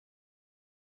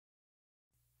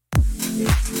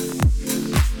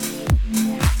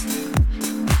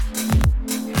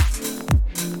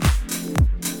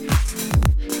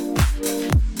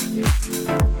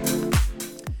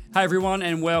Hey everyone,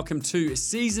 and welcome to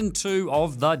Season 2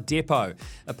 of The Depot,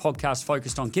 a podcast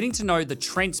focused on getting to know the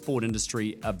transport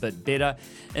industry a bit better.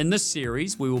 In this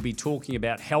series, we will be talking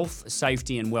about health,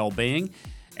 safety and well-being,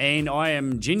 and I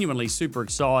am genuinely super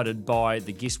excited by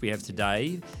the guest we have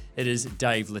today. It is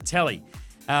Dave Letele.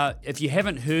 If you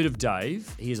haven't heard of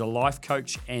Dave, he is a life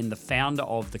coach and the founder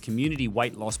of the community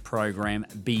weight loss program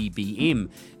BBM.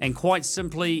 And quite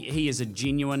simply, he is a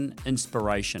genuine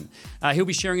inspiration. He'll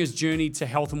be sharing his journey to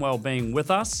health and well-being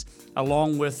with us,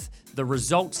 along with the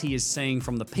results he is seeing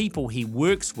from the people he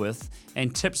works with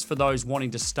and tips for those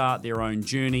wanting to start their own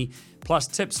journey, plus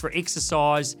tips for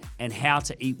exercise and how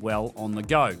to eat well on the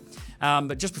go.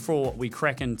 But just before we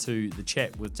crack into the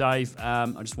chat with Dave, I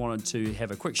just wanted to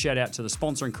have a quick shout out to the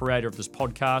sponsor and creator of this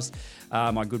podcast,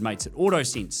 my good mates at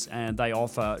AutoSense, and they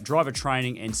offer driver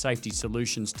training and safety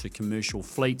solutions to commercial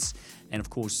fleets. And of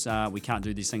course, we can't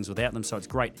do these things without them, so it's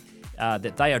great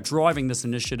that they are driving this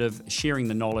initiative, sharing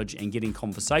the knowledge and getting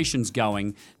conversations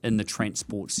going in the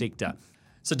transport sector.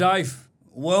 So Dave,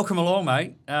 welcome along,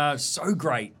 mate. So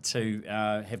great to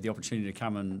have the opportunity to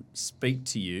come and speak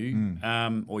to you,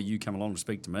 or you come along to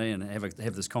speak to me and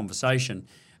have this conversation.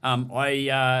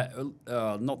 I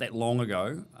not that long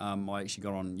ago, I actually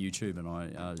got on YouTube and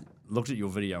I looked at your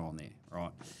video on there,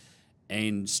 right?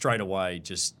 And straight away,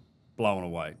 just blown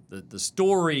away. The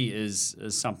story is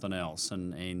something else,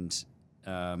 and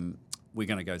we're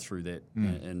going to go through that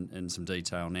in some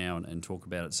detail now and talk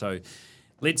about it. So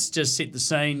let's just set the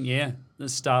scene. Yeah,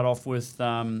 let's start off with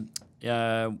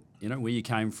where you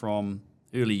came from,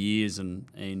 early years, and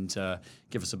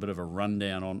give us a bit of a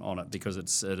rundown on it, because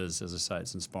it is, as I say,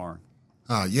 it's inspiring.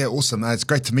 Yeah, awesome. It's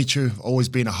great to meet you. I've always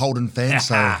been a Holden fan,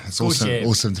 so it's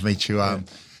awesome to meet you.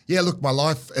 Yeah, look, my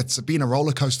life, it's been a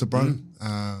roller coaster, bro.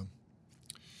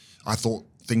 I thought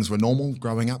things were normal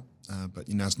growing up, but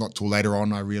it's not till later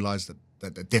on I realised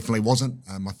that it definitely wasn't.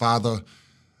 My father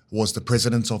was the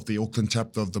president of the Auckland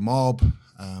chapter of the mob.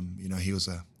 He was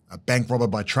a bank robber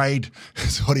by trade.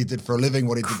 That's what he did for a living,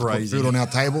 what he did to put food on our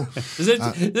table. How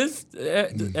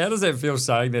does that feel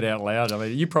saying that out loud? I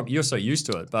mean, you're so used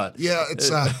to it, but... Yeah,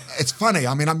 it's funny.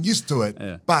 I mean, I'm used to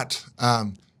it, but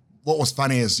what was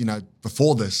funny is,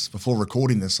 before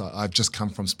recording this, I've just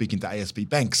come from speaking to ASB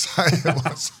Bank, so it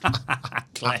was...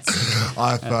 Classic.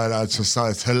 I thought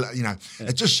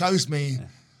it just shows me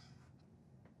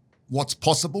what's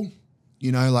possible,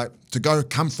 to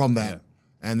come from that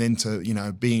and then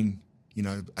to, being,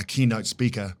 a keynote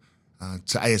speaker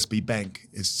to ASB Bank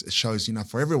it shows,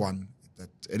 for everyone that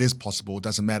it is possible. It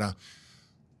doesn't matter,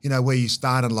 where you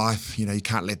start in life, you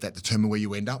can't let that determine where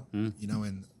you end up,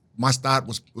 and my start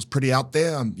was pretty out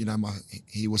there.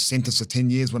 He was sentenced to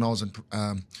 10 years when I was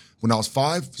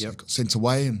 5, so I got sent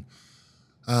away, and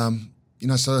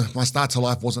so my start to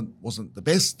life wasn't the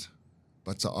best,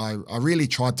 but I really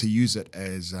tried to use it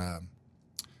as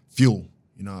fuel.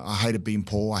 I hated being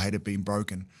poor, I hated being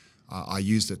broken. I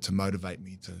used it to motivate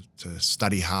me to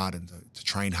study hard and to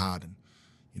train hard,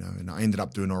 and I ended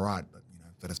up doing all right.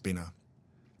 But it's been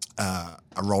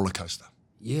a roller coaster.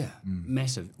 Yeah,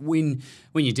 massive. When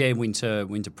your dad went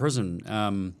to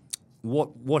prison,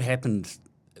 what happened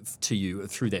to you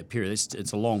through that period?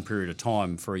 It's a long period of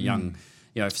time for a young,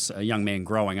 a young man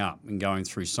growing up and going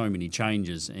through so many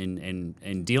changes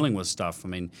and dealing with stuff. I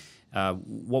mean,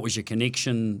 what was your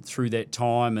connection through that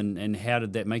time, and how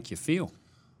did that make you feel?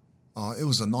 Oh, it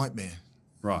was a nightmare.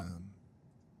 Right.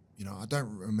 I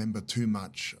don't remember too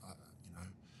much.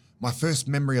 My first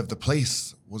memory of the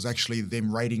police was actually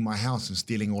them raiding my house and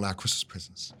stealing all our Christmas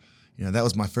presents. That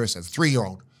was my first, as a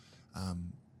 3-year-old,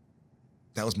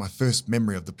 that was my first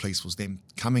memory of the police, was them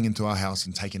coming into our house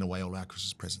and taking away all our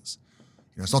Christmas presents.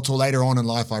 It's not till later on in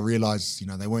life I realized,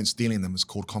 they weren't stealing them, it's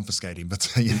called confiscating. But,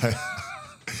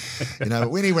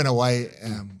 when he went away,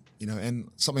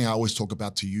 and something I always talk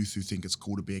about to youth who think it's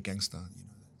cool to be a gangster,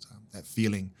 that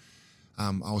feeling.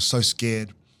 I was so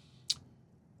scared.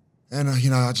 And,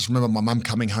 I just remember my mum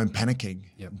coming home panicking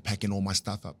and packing all my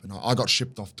stuff up. And I got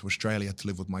shipped off to Australia to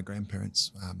live with my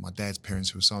grandparents, my dad's parents,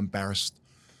 who were so embarrassed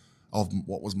of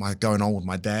what was going on with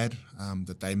my dad,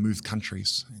 that they moved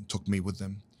countries and took me with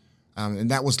them. And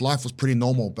life was pretty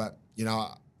normal. But,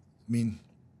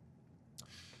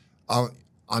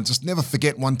 I'll just never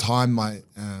forget one time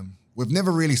we've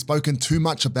never really spoken too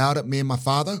much about it, me and my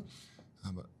father.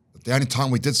 But the only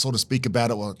time we did sort of speak about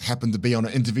it, it happened to be on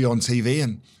an interview on TV,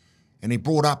 and he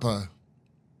brought up a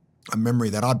memory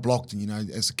that I'd blocked. And,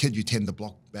 as a kid, you tend to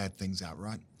block bad things out,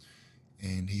 right?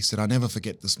 And he said, I never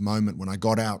forget this moment when I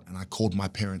got out and I called my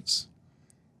parents,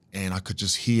 and I could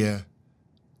just hear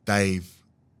Dave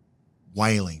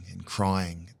wailing and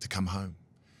crying to come home.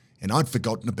 And I'd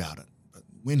forgotten about it. But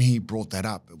when he brought that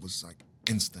up, it was like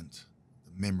instant.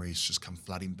 The memories just come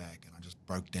flooding back, and I just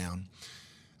broke down.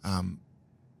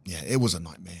 It was a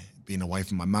nightmare, being away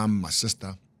from my mum, my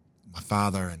sister, my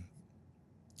father,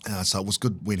 and so it was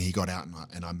good when he got out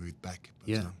and I moved back.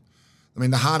 But, I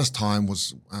mean, the hardest time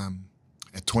was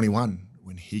at 21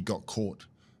 when he got caught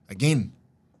again.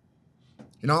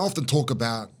 You know, I often talk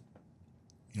about,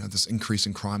 you know, this increase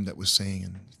in crime that we're seeing,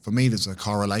 and for me, there's a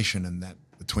correlation in that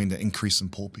between the increase in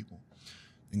poor people,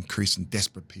 increase in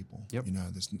desperate people. Yep. You know,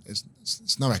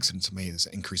 it's no accident to me. There's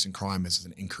an increase in crime. There's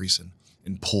an increase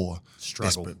in poor,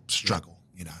 desperate struggle.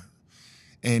 You know,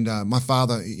 and my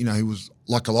father, you know, he was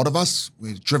like a lot of us.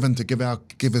 We're driven to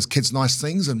give his kids nice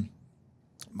things, and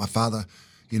my father,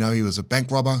 you know, he was a bank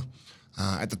robber.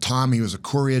 At the time, he was a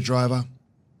courier driver,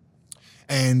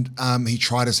 and he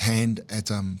tried his hand at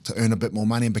to earn a bit more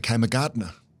money and became a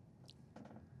gardener.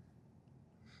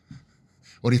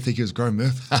 What do you think he was growing,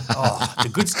 Murph?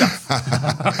 The good stuff.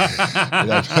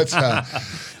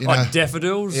 Like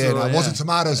daffodils? Yeah, it wasn't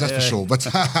tomatoes, that's for sure. But,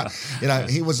 you know,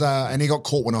 he was, and he got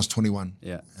caught when I was 21.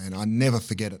 Yeah. And I never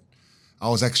forget it. I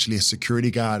was actually a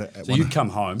security guard. So you'd come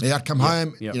home. Yeah, I'd come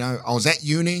home. Yep. You know, I was at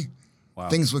uni. Wow.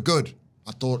 Things were good.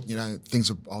 I thought, you know,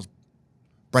 I was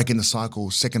breaking the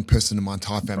cycle, second person in my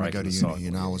entire family to go to uni. Cycle,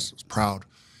 you know, I was proud.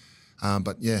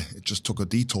 But yeah, it just took a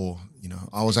detour. You know,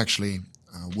 I was actually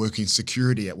working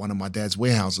security at one of my dad's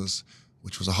warehouses,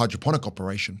 which was a hydroponic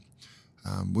operation.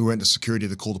 We went to security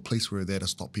to call the police. We were there to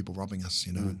stop people robbing us,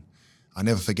 you know. And I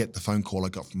never forget the phone call I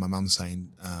got from my mum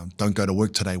saying, don't go to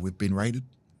work today, we've been raided.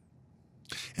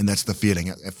 And that's the feeling.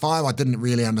 At 5, I didn't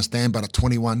really understand, but at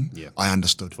 21, I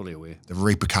understood. Fully aware. The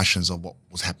repercussions of what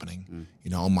was happening, you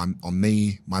know, on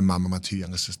me, my mum, and my 2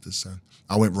 younger sisters. So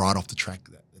I went right off the track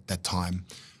at that time.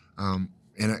 And,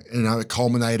 you know, it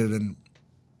culminated in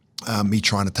me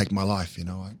trying to take my life, you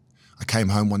know. I came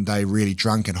home one day really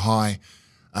drunk and high.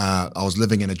 I was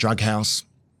living in a drug house,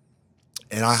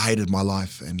 and I hated my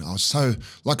life. And I was so,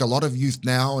 like a lot of youth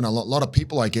now, and a lot of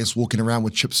people, I guess, walking around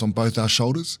with chips on both our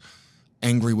shoulders,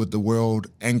 angry with the world,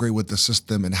 angry with the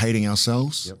system, and hating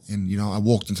ourselves. Yep. And, you know, I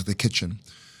walked into the kitchen.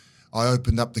 I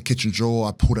opened up the kitchen drawer,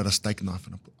 I pulled out a steak knife,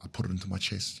 and I put it into my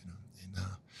chest, you know. And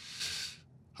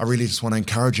I really just want to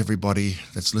encourage everybody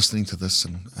that's listening to this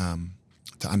and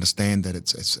to understand that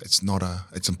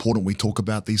it's important we talk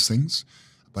about these things,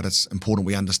 but it's important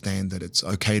we understand that it's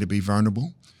okay to be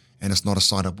vulnerable, and it's not a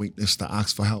sign of weakness to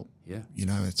ask for help. Yeah. You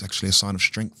know, it's actually a sign of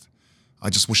strength.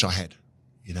 I just wish I had,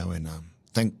 you know, and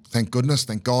thank goodness,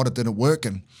 thank God it didn't work,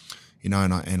 and, you know,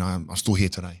 and I'm still here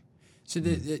today. So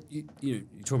you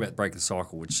talk about breaking the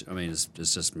cycle, which I mean is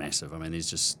just massive. I mean,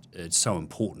 it's so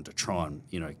important to try and,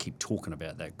 you know, keep talking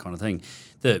about that kind of thing.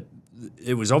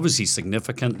 It was obviously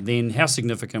significant then. How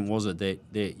significant was it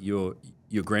that your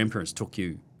grandparents took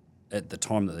you at the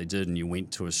time that they did, and you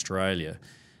went to Australia?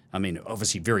 I mean,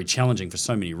 obviously very challenging for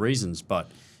so many reasons, but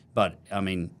I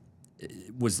mean,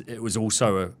 it was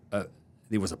also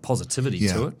there was a positivity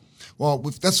to it. Well,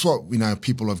 that's what, you know,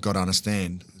 people have got to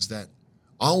understand, is that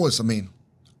I was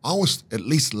at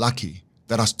least lucky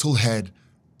that I still had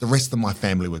the rest of my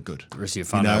family were good. The rest of your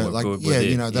family were good.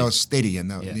 You know, they were steady,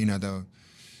 and you know, they were.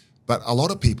 But a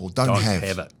lot of people don't have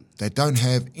it. They don't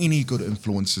have any good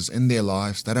influences in their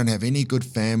lives. They don't have any good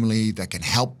family that can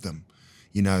help them.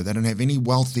 You know, they don't have any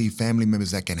wealthy family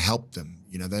members that can help them.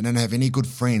 You know, they don't have any good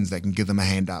friends that can give them a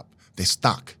hand up. They're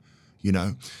stuck, you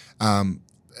know.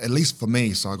 At least for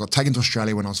me, so I got taken to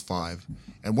Australia when I was 5.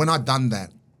 And when I'd done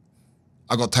that,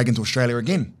 I got taken to Australia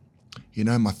again. You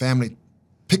know, my family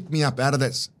picked me up out of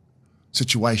that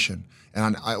situation.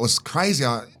 And it was crazy.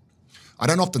 I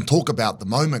don't often talk about the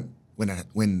moment when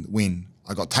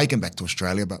I got taken back to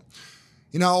Australia, but,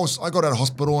 you know, I got out of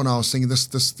hospital and I was thinking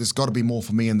there's got to be more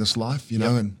for me in this life, you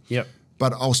know.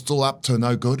 But I was still up to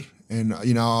no good, and,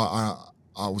 you know,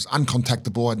 I was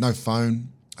uncontactable. I had no phone.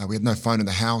 We had no phone in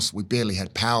the house. We barely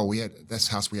had power. This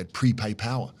house we had prepaid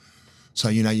power. So,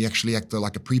 you know, you actually act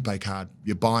like a prepaid card.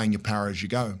 You're buying your power as you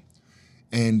go.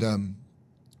 And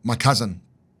my cousin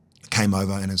came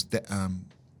over and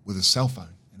with his cell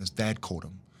phone, and his dad called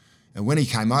him. And when he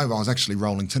came over, I was actually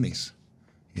rolling tinnies,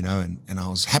 you know, and I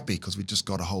was happy because we just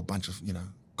got a whole bunch of, you know,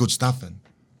 good stuff in.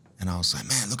 And I was like,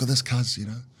 man, look at this, cuz, you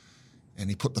know. And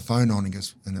he put the phone on and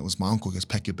goes, and it was my uncle, he goes,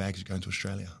 pack your bags, you're going to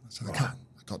Australia. I said, I can't.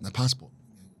 I got no passport.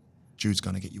 Jude's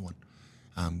going to get you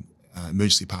one,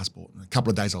 emergency passport. In a couple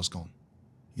of days, I was gone.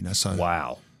 You know, so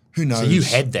wow. Who knows? So you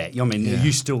had that. I mean,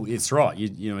 you still. It's right.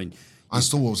 You know, I mean, I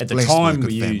still was at the blessed time. with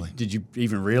a good family. Did you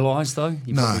even realise though?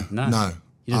 No.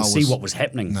 You didn't see what was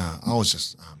happening. No, I was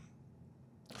just.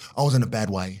 I was in a bad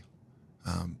way,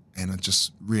 and it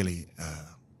just really.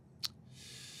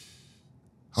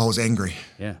 I was angry.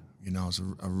 Yeah. You know, I was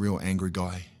a real angry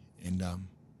guy, and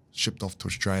shipped off to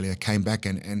Australia, came back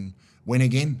and went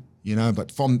again, you know,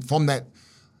 but from that,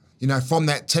 you know, from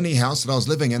that tinny house that I was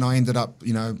living in, I ended up,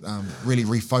 you know, really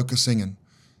refocusing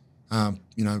and,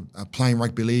 you know, playing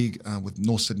rugby league with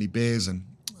North Sydney Bears and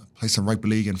played some rugby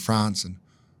league in France and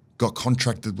got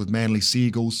contracted with Manly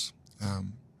Seagulls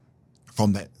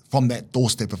from that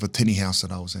doorstep of a tinny house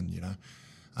that I was in, you know.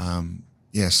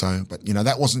 So, but, you know,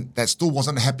 that still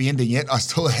wasn't a happy ending yet. I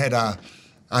still had, I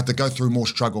had to go through more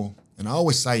struggle. And I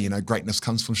always say, you know, greatness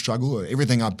comes from struggle.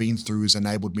 Everything I've been through has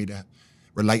enabled me to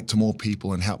relate to more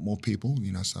people and help more people,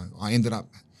 you know. So I ended up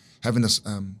having this,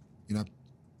 you know,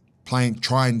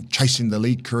 chasing the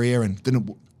league career and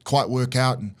didn't quite work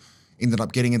out, and ended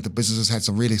up getting into businesses, had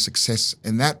some really success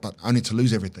in that, but only to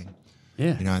lose everything.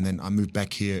 Yeah. You know, and then I moved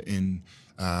back here in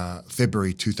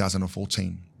February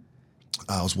 2014.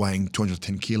 I was weighing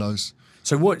 210 kilos.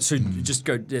 So just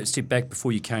go a step back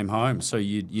before you came home. So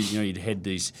you'd had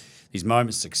these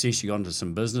moments of success. You got into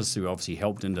some business. You obviously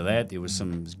helped into that. There was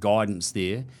some guidance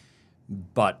there.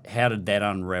 But how did that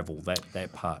unravel,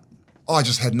 that part? I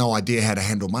just had no idea how to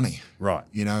handle money. Right.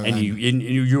 You know. And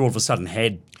you all of a sudden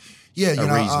had yeah, you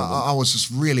know, reasonable... I was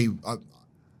just really,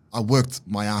 I worked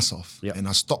my ass off. Yep. And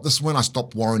this is when I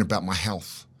stopped worrying about my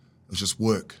health. It was just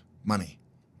work, money,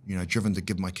 you know, driven to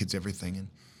give my kids everything.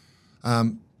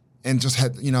 And just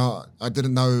had, you know, I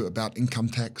didn't know about income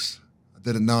tax. I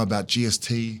didn't know about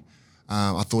GST.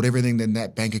 I thought everything in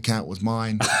that bank account was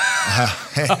mine.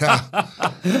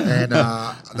 And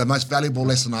the most valuable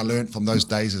lesson I learned from those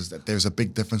days is that there's a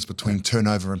big difference between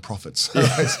turnover and profits.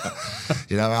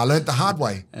 You know, I learned the hard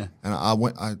way. And I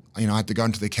had to go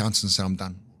into the accounts and say, I'm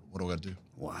done. What do I got to do?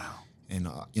 Wow. And,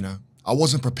 you know, I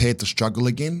wasn't prepared to struggle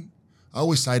again. I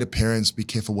always say to parents, be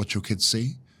careful what your kids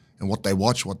see and what they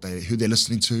watch, who they're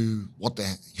listening to,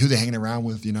 who they're hanging around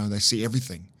with. You know, they see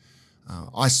everything.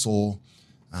 I saw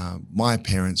my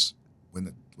parents,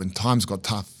 when times got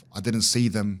tough, I didn't see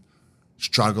them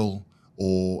struggle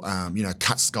or, you know,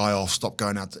 cut sky off, stop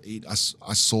going out to eat. I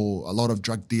saw a lot of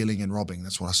drug dealing and robbing.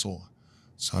 That's what I saw.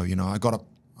 So, you know,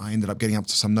 I ended up getting up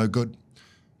to some no good,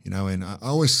 you know, and I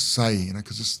always say, you know,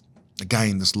 because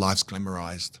this life's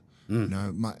glamorized. You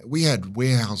know, we had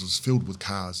warehouses filled with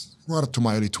cars right up to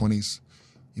my early 20s,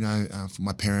 you know, for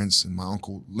my parents and my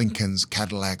uncle, Lincolns,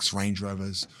 Cadillacs, Range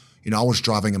Rovers. You know, I was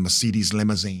driving a Mercedes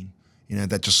limousine, you know,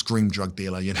 that just screamed drug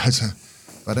dealer, you know. So,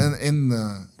 but in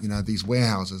the, you know, these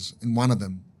warehouses, in one of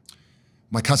them,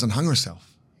 my cousin hung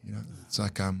herself, you know. It's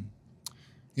like,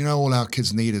 you know, all our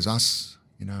kids need is us,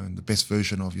 you know, and the best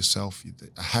version of yourself,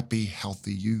 a happy,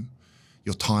 healthy you,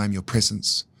 your time, your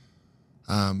presence.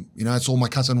 You know, it's all my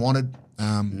cousin wanted.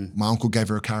 My uncle gave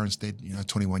her a car instead, you know,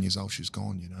 21 years old, she's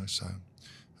gone, you know. So,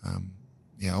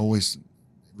 I always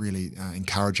really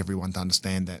encourage everyone to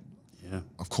understand that,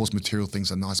 of course, material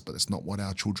things are nice, but it's not what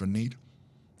our children need.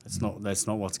 That's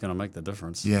not what's going to make the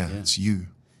difference. Yeah, it's you.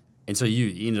 And so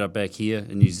you ended up back here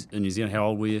in New Zealand. How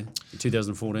old were you in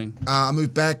 2014? I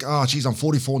moved back. Oh, geez, I'm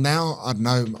 44 now. I don't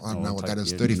know what that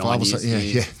is, 35 or so.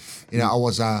 Yeah. You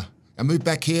know, I moved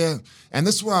back here, and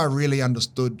this is where I really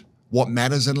understood what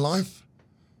matters in life,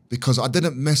 because I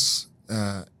didn't miss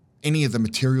any of the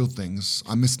material things.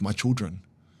 I missed my children,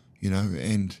 you know,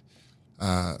 and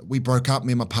we broke up,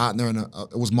 me and my partner, and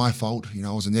it was my fault. You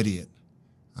know, I was an idiot.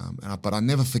 But I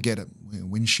never forget it.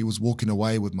 When she was walking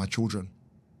away with my children,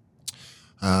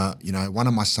 you know, one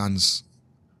of my sons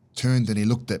turned and he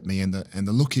looked at me, and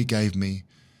the look he gave me,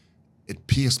 it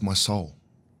pierced my soul,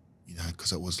 you know,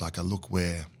 because it was like a look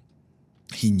where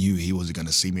he knew he wasn't going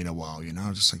to see me in a while, you know. I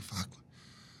was just like, fuck,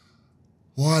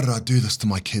 why did I do this to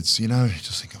my kids, you know?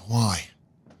 Just thinking, why?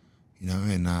 You know,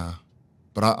 and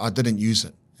but I didn't use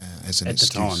it as an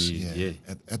excuse.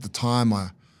 At the time,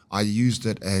 I used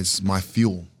it as my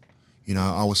fuel. You know,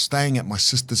 I was staying at my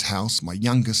sister's house, my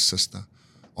youngest sister,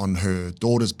 on her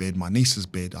daughter's bed, my niece's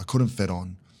bed. I couldn't fit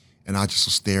on. And I just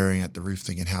was staring at the roof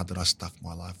thinking, how did I stuff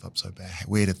my life up so bad?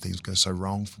 Where did things go so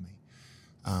wrong for me?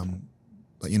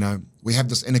 But, you know, we have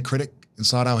this inner critic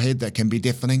inside our head that can be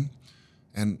deafening.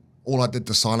 And all I did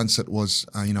to silence it was,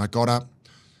 you know, I got up,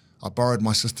 I borrowed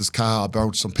my sister's car, I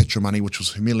borrowed some petrol money, which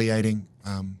was humiliating.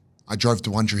 I drove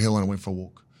to Wandry Hill and I went for a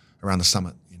walk around the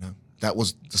summit, you know. That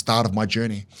was the start of my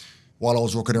journey. While I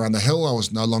was walking around the hill, I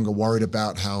was no longer worried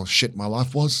about how shit my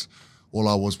life was. All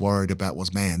I was worried about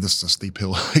was, man, this is a steep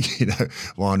hill. You know,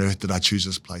 why on earth did I choose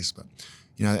this place? But,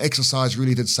 you know, exercise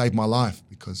really did save my life,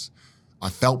 because I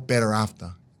felt better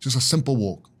after. Just a simple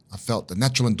walk. I felt the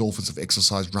natural endorphins of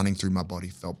exercise running through my body,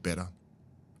 felt better.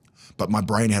 But my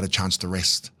brain had a chance to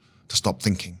rest, to stop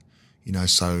thinking.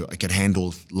 so I could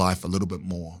handle life a little bit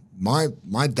more.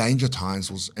 My danger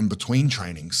times was in between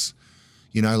trainings,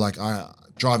 like I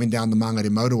driving down the Mangere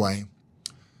motorway,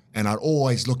 and I'd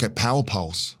always look at power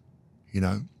poles,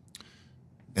 and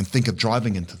think of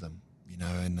driving into them,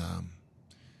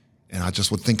 and I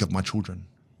just would think of my children,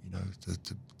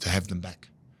 to have them back,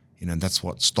 and that's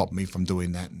what stopped me from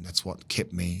doing that, and that's what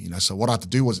kept me, So what I had to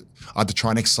do was I had to try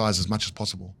and exercise as much as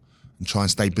possible, and try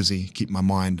and stay busy, keep my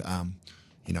mind,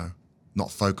 not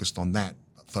focused on that,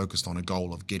 but focused on a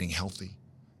goal of getting healthy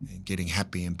and getting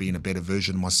happy and being a better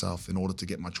version of myself in order to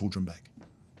get my children back.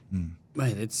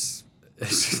 Mate,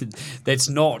 that's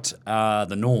not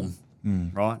the norm,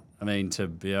 right? I mean, to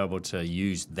be able to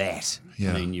use that.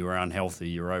 Yeah. I mean, you were unhealthy,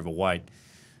 you were overweight,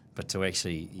 but to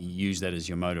actually use that as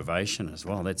your motivation as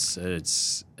well. And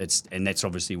that's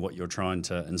obviously what you're trying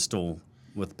to install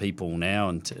with people now,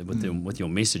 and with your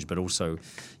message, but also,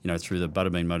 through the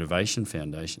Butterbean Motivation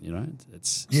Foundation.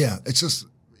 It's just,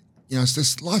 it's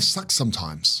just life sucks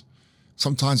sometimes.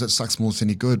 Sometimes it sucks more than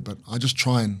any good, but I just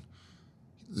try and,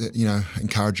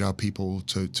 encourage our people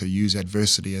to use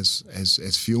adversity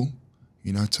as fuel,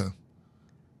 to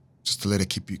let it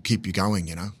keep you going,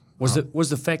 Was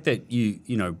the fact that you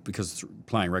because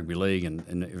playing rugby league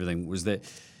and everything, was that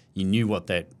you knew what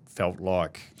that felt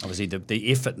like? Obviously,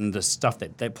 the effort and the stuff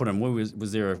that put in.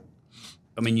 Was there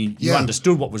you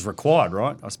understood what was required,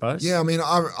 right? I suppose. Yeah, I mean,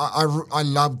 I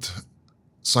loved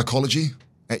psychology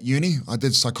at uni. I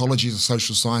did psychology as a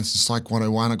social science and Psych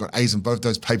 101. I got A's in both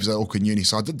those papers at Auckland Uni,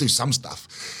 so I did do some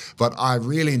stuff. But I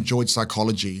really enjoyed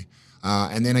psychology.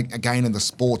 And then again in the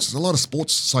sports, there's a lot of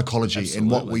sports psychology in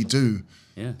what we do.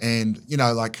 Yeah. And,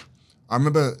 I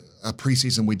remember a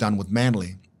preseason we done with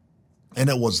Manly, and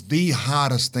it was the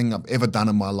hardest thing I've ever done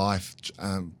in my life.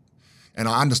 And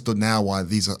I understood now why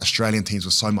these Australian teams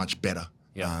were so much better,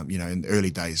 in the early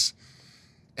days.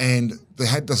 And they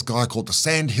had this guy called the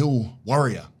Sandhill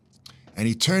Warrior. And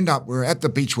he turned up, we were at the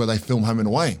beach where they film Home and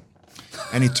Away.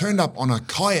 And he turned up on a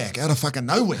kayak out of fucking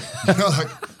nowhere.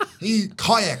 He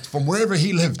kayaked from wherever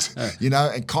he lived,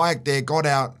 and kayaked there, got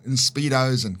out in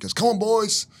Speedos and goes, "Come on,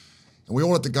 boys." And we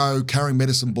all had to go carrying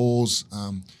medicine balls.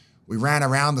 We ran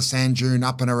around the sand dune,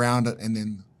 up and around it. And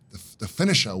then the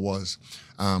finisher was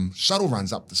shuttle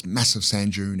runs up this massive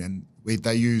sand dune. And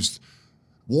they used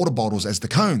water bottles as the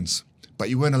cones, but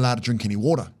you weren't allowed to drink any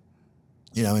water,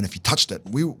 and if you touched it,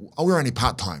 we were only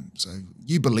part-time. So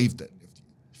you believed it.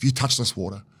 If you touch this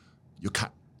water, you're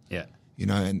cut. Yeah.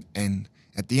 And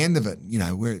at the end of it,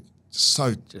 we're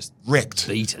so just wrecked.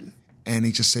 Beaten. And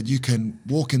he just said, you can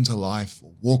walk into life,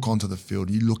 walk onto the field,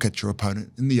 and you look at your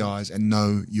opponent in the eyes and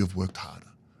know you've worked harder.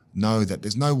 Know that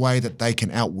there's no way that they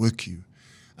can outwork you.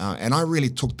 And I really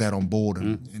took that on board.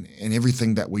 And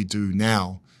everything that we do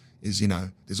now is,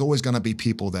 there's always going to be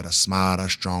people that are smarter,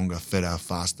 stronger, fitter,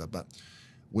 faster. But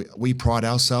we pride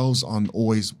ourselves on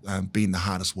always being the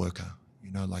hardest worker.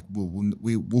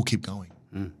 We'll keep going.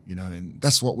 And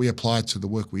that's what we apply to the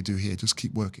work we do here. Just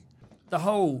keep working. The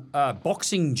whole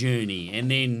boxing journey,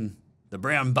 and then the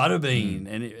brown butterbean,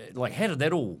 and how did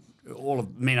that all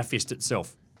manifest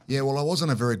itself? Yeah, well, I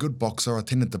wasn't a very good boxer. I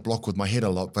tended to block with my head a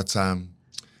lot, but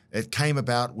it came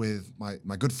about with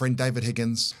my good friend David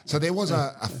Higgins. So there was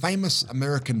a famous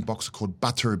American boxer called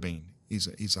Butterbean.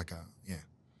 He's like a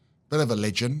bit of a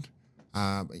legend.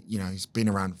 He's been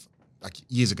around like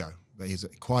years ago. But he's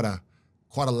quite a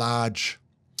large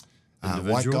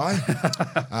white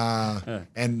guy.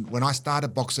 And when I started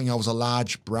boxing, I was a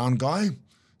large brown guy.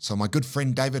 So my good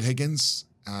friend David Higgins,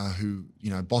 who,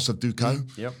 boss of Duco,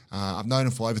 I've known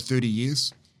him for over 30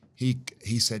 years. He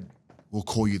said, "We'll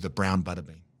call you the brown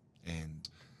butterbean." And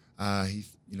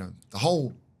the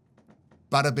whole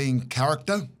butterbean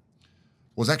character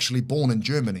was actually born in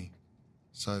Germany.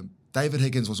 So David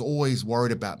Higgins was always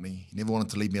worried about me. He never wanted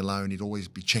to leave me alone. He'd always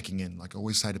be checking in. Like I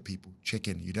always say to people, check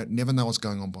in. You never know what's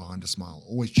going on behind a smile.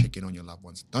 Always check in on your loved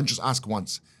ones. Don't just ask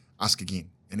once, ask again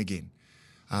and again.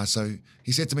 So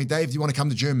he said to me, "Dave, do you want to come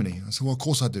to Germany?" I said, "Well, of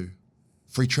course I do."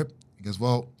 Free trip? He goes,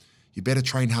 "Well, you better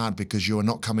train hard because you are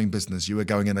not coming business. You are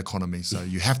going in economy. So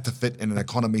you have to fit in an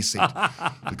economy seat."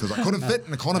 Because I couldn't fit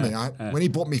in economy. When he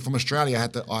brought me from Australia,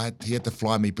 he had to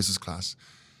fly me business class.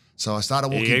 So I started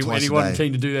walking twice a day. And he wasn't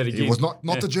keen to do that again. He was not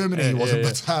to Germany, he wasn't.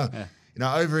 But,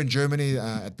 over in Germany,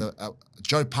 at the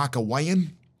Joe Parker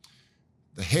weigh-in,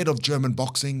 the head of German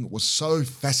boxing was so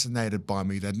fascinated by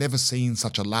me. They'd never seen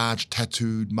such a large,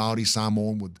 tattooed Māori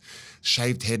Samoan with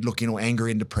shaved head looking all angry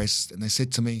and depressed. And they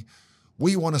said to me,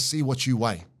 "We want to see what you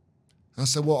weigh." And I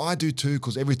said, "Well, I do too,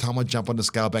 because every time I jump on the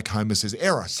scale back home, it says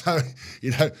error." So,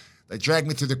 they dragged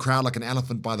me through the crowd like an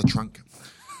elephant by the trunk.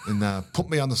 And put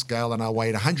me on the scale, and I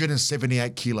weighed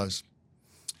 178 kilos.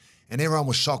 And everyone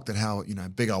was shocked at how,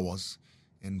 big I was.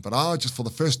 But I just, for the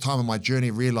first time in my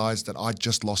journey, realized that I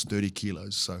just lost 30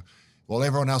 kilos. So while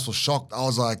everyone else was shocked, I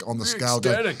was like on the scale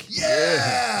going,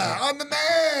 yeah, I'm the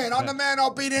man. I'm the man.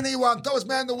 I'll beat anyone. Toughest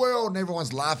man in the world. And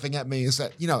everyone's laughing at me. It's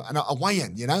that, and a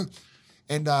weigh-in,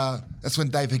 And that's when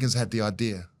Dave Higgins had the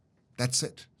idea. That's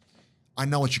it. I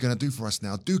know what you're going to do for us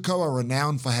now. Duco are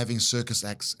renowned for having circus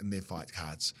acts in their fight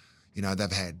cards.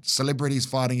 They've had celebrities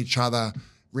fighting each other,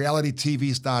 reality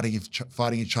TV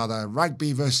fighting each other,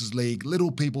 rugby versus league,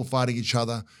 little people fighting each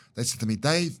other. They said to me,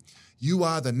 Dave, you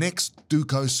are the next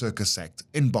Duco circus act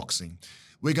in boxing.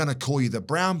 We're going to call you the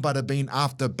brown butterbean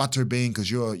after butterbean because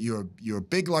you're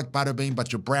big like butterbean,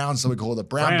 but you're brown, so we call it the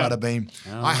brown butterbean.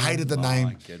 I hated the name.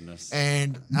 My goodness.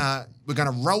 And we're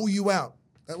going to roll you out.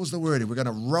 That was the wording. We're going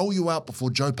to roll you out before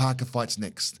Joe Parker fights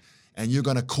next. And you're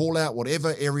going to call out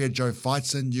whatever area Joe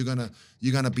fights in. You're going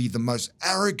to be the most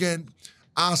arrogant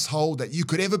asshole that you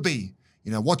could ever be.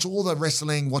 Watch all the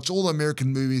wrestling, watch all the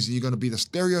American movies, and you're going to be the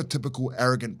stereotypical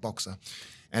arrogant boxer.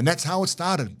 And that's how it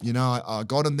started. I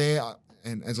got in there,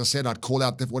 and as I said, I'd call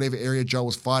out whatever area Joe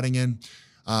was fighting in,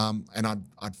 and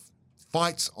I'd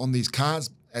fight on these cards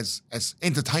as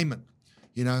entertainment.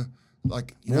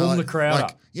 Warm the crowd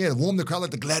up. Yeah, warm the crowd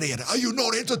like the gladiator. Are you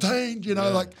not entertained?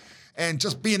 And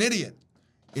just be an idiot,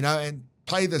 and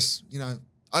play this,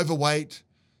 overweight,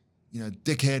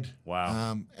 dickhead.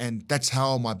 Wow. And that's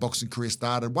how my boxing career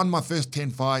started. Won my first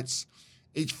 10 fights.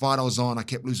 Each fight I was on, I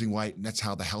kept losing weight, and that's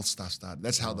how the health stuff started.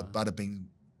 That's how the butterbean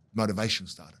motivation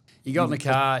started. You got in the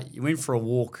car, you went for a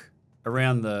walk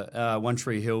around the One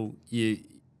Tree Hill.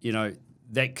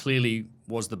 That clearly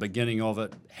was the beginning of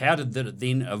it. How did it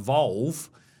then evolve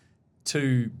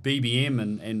to BBM,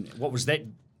 and what was that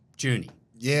journey?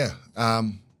 Yeah.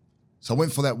 So I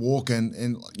went for that walk,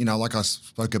 and like I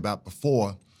spoke about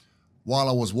before, while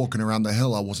I was walking around the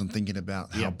hill, I wasn't thinking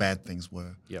about how bad things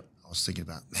were. Yep. I was thinking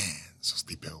about, man, it's a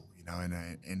steep hill,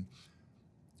 and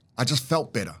I just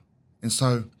felt better. And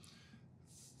so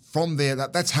from there,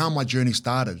 that's how my journey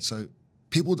started. So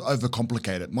people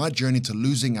overcomplicate it. My journey to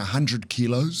losing 100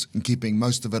 kilos and keeping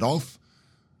most of it off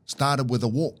started with a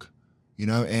walk,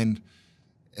 and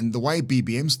the way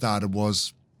BBM started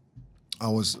was I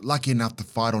was lucky enough to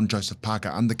fight on Joseph Parker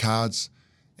undercards,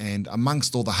 and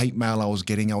amongst all the hate mail I was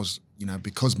getting, I was,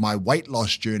 because my weight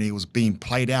loss journey was being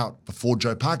played out before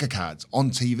Joe Parker cards on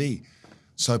TV.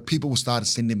 So people started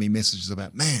sending me messages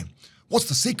about, man, what's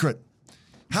the secret?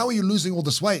 How are you losing all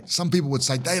this weight? Some people would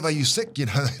say, Dave, are you sick? They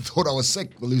thought I was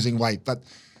sick for losing weight. But,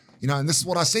 and this is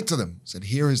what I said to them. I said,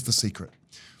 here is the secret.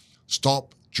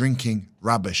 Stop drinking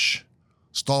rubbish.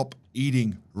 Stop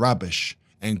eating rubbish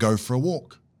and go for a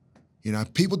walk.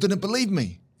 People didn't believe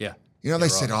me. Yeah. They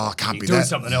said, "Oh, it can't be that. Doing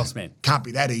something else, man. Can't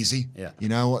be that easy." Yeah.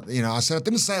 I said, I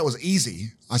didn't say it was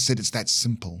easy. I said it's that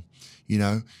simple.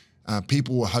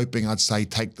 People were hoping I'd say,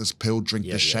 take this pill, drink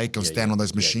this shake, or stand on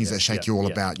those machines that shake you all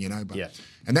about.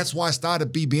 And that's why I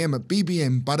started BBM at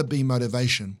BBM, Butterbean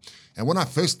Motivation. And when I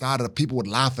first started, people would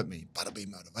laugh at me. Butterbean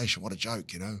Motivation, what a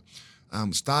joke,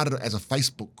 Started as a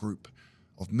Facebook group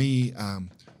of me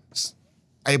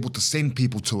able to send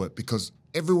people to it because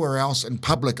everywhere else in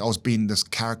public, I was being this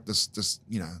character, this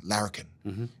larrikin.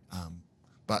 Mm-hmm.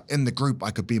 But in the group,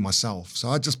 I could be myself. So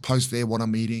I just post there what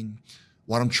I'm eating,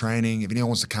 what I'm training. If anyone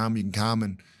wants to come, you can come.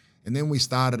 And then we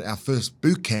started our first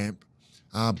boot camp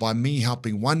by me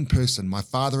helping one person, my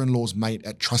father-in-law's mate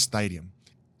at Trust Stadium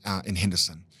in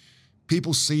Henderson.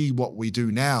 People see what we do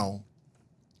now,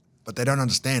 but they don't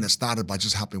understand it started by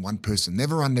just helping one person.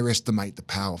 Never underestimate the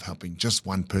power of helping just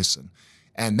one person.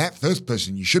 And that first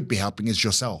person you should be helping is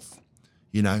yourself,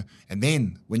 and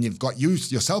then when you've got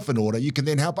yourself in order, you can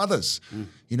then help others.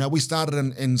 We started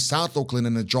in South Auckland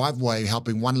in a driveway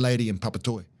helping one lady in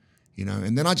Papatoe,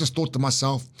 and then I just thought to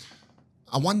myself,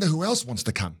 I wonder who else wants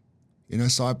to come,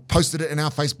 so I posted it in our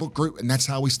Facebook group, and that's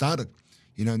how we started.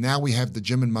 Now we have the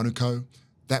gym in Manukau.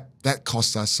 That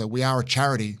costs us. So we are a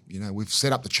charity. We've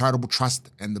set up the charitable trust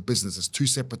and the business as two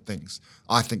separate things.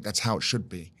 I think that's how it should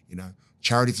be,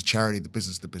 Charity's a charity, the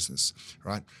business,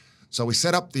 right? So we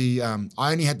set up I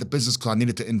only had the business because I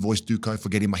needed to invoice Duco for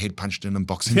getting my head punched in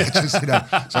boxing matches, So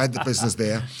I had the business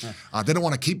there. I didn't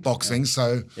want to keep boxing,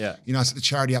 so, I set the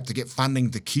charity up to get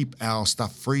funding to keep our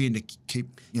stuff free and to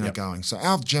keep, going. So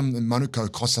our gym in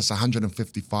Manukau costs us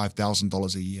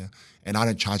 $155,000 a year, and I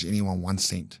don't charge anyone 1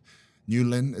 cent. New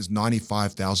Lynn is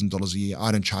 $95,000 a year.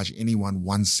 I don't charge anyone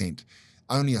 1 cent.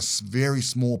 Only a very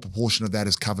small proportion of that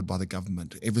is covered by the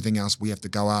government. Everything else, we have to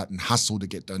go out and hustle to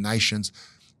get donations,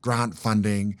 grant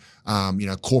funding,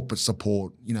 corporate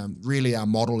support. Really our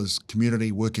model is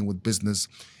community working with business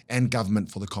and government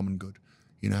for the common good.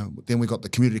 Then we got the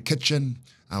community kitchen.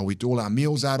 We do all our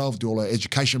meals out of, do all our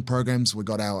education programs. We've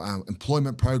got our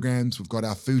employment programs. We've got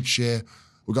our food share.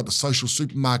 We've got the social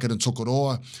supermarket in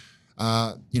Tokoroa,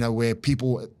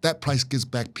 where that place gives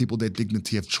back people their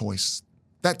dignity of choice.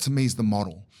 That to me is the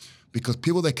model, because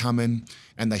people, they come in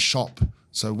and they shop.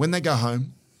 So when they go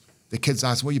home, their kids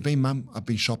ask, "Where you been, Mum?" "I've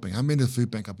been shopping." "I've been to the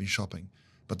food bank." "I've been shopping."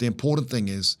 But the important thing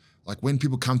is, like when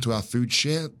people come to our food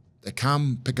share, they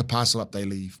come, pick a parcel up, they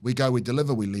leave. We go, we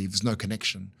deliver, we leave. There's no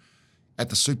connection. At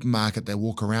the supermarket, they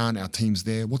walk around, our team's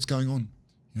there. What's going on?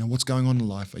 What's going on in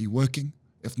life? Are you working?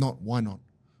 If not, why not?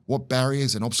 What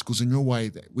barriers and obstacles in your way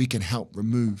that we can help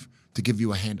remove to give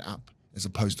you a hand up as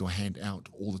opposed to a hand out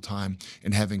all the time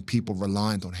and having people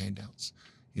reliant on handouts?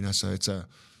 So it's a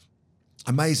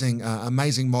amazing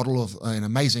model of an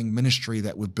amazing ministry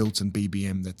that we've built in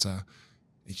BBM that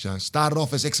it started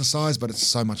off as exercise, but it's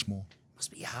so much more.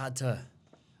 Must be hard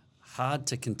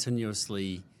to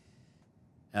continuously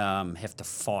have to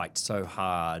fight so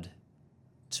hard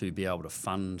to be able to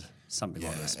fund something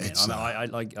like this.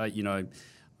 Man.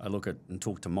 I look at and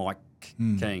talk to Mike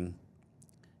King.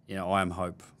 I Am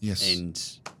Hope. Yes. And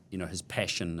his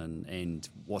passion and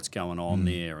what's going on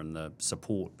there and the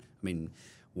support. I mean,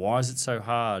 why is it so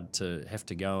hard to have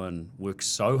to go and work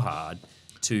so hard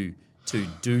to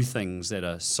do things that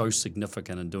are so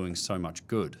significant and doing so much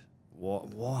good?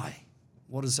 Why?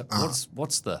 What is it?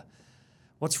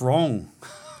 What's wrong?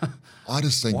 I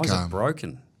just think why is it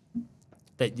broken?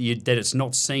 That it's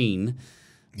not seen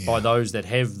by those that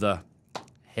have the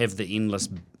endless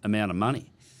amount of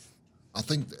money. I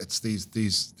think it's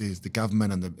the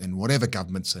government and whatever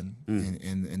government's in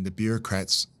and the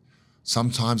bureaucrats.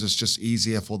 Sometimes it's just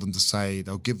easier for them to say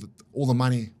they'll give all the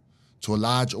money to a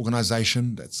large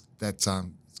organisation that's got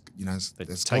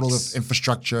all the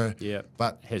infrastructure,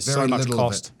 but has so much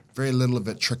cost. Very little of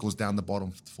it trickles down the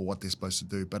bottom for what they're supposed to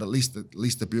do. But at least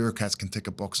the bureaucrats can tick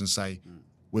a box and say,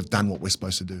 we've done what we're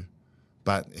supposed to do.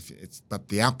 But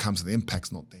the outcomes and the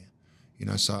impact's not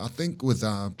there. So I think with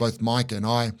both Mike and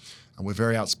I, we're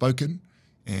very outspoken,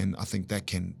 and I think that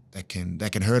can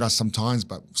hurt us sometimes.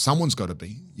 But someone's got to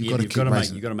be. You've got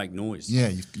to make noise. Yeah,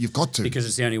 you've got to, because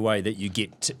it's the only way that you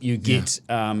get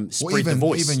spread the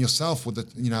voice. Even yourself with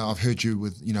I've heard you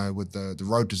with with the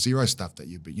Road to Zero stuff that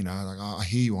I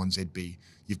hear you on ZB.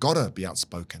 You've got to be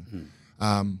outspoken.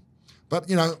 But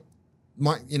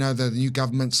Mike, the new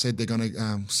government said they're going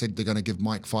to give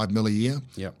Mike $5 million a year.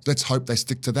 Yep. Let's hope they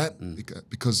stick to that,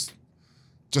 because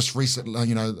just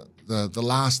recently, the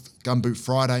last Gumboot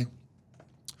Friday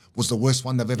was the worst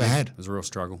one they've ever had. It was a real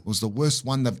struggle. It was the worst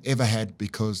one they've ever had,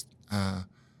 because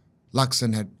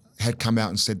Luxon had come out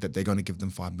and said that they're going to give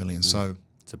them $5 million. So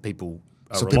people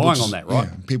are relying on that, right?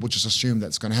 Yeah, people just assume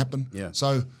that's going to happen. Yeah.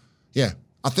 So,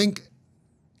 I think,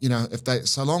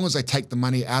 so long as they take the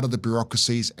money out of the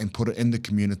bureaucracies and put it in the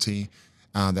community,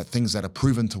 that things that are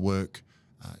proven to work,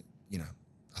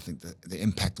 I think the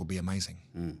impact will be amazing.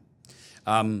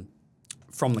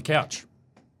 From the couch,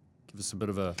 give us a bit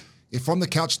of a... Yeah, From the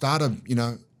Couch started,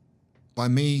 by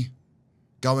me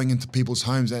going into people's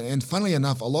homes. And funnily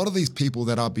enough, a lot of these people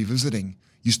that I'll be visiting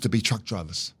used to be truck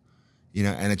drivers,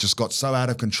 and it just got so out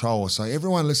of control. So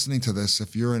everyone listening to this,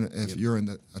 if you're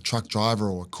a truck driver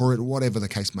or a courier, whatever the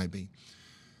case may be,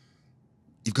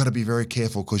 you've got to be very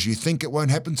careful, because you think it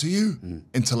won't happen to you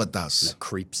until it does. And it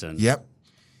creeps in. Yep.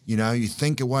 You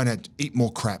think it won't eat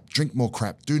more crap, drink more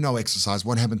crap, do no exercise,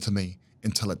 won't happen to me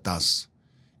until it does.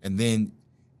 And then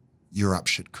you're up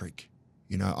shit creek.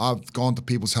 I've gone to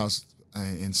people's house,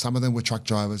 and some of them were truck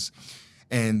drivers,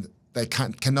 and they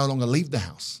can no longer leave the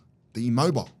house. They're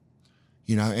immobile,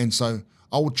 and so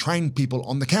I would train people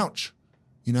on the couch,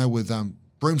 with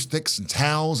broomsticks and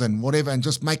towels and whatever, and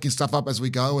just making stuff up as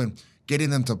we go and getting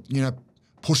them to,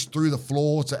 push through the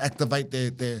floor to activate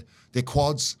their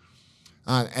quads.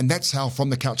 And that's how From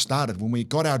the Couch started. When we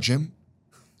got our gym,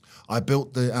 I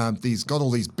built got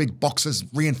all these big boxes,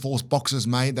 reinforced boxes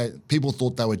made. People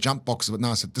thought they were jump boxes, but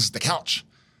no, I said, this is the couch.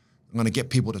 I'm going to get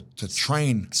people to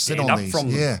train, sit on these. From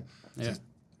them. Yeah.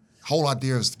 Whole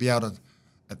idea is to be able to,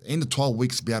 at the end of 12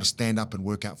 weeks, to be able to stand up and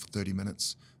work out for 30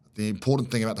 minutes. The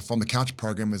important thing about the From the Couch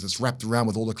program is it's wrapped around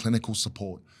with all the clinical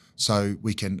support. So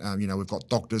we can, we've got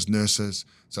doctors, nurses,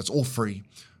 so it's all free.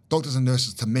 Doctors and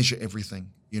nurses to measure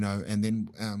everything, and then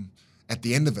at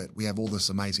the end of it, we have all this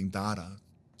amazing data.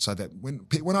 So that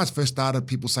when I first started,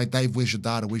 people say, Dave, where's your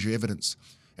data? Where's your evidence?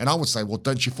 And I would say, well,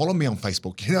 don't you follow me on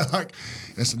Facebook? And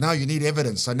I said, no, you need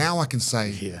evidence. So now I can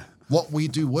say, what we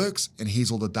do works, and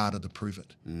here's all the data to prove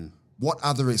it. What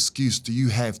other excuse do you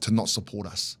have to not support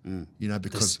us?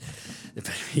 Because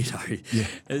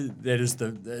that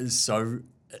is so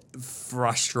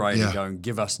frustrated Yeah. going,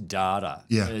 give us data.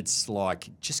 Yeah. It's like,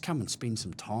 just come and spend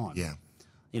some time. Yeah.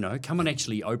 Come and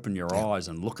actually open your eyes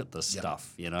and look at this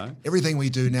stuff, Everything we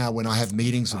do now, when I have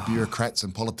meetings with bureaucrats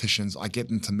and politicians, I get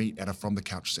them to meet at a From the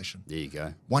Couch session. There you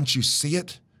go. Once you see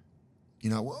it,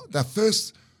 the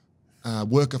first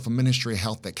worker from Ministry of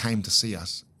Health that came to see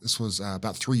us, this was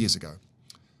about 3 years ago.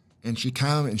 And she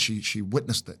came and she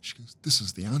witnessed it. She goes, this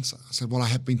is the answer. I said, well, I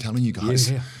have been telling you guys.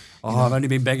 Yeah. I've only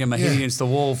been banging my head against the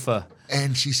wall for...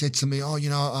 And she said to me,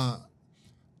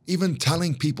 even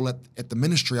telling people at the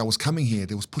ministry I was coming here,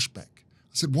 there was pushback.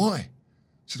 I said, why?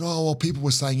 She said, well, people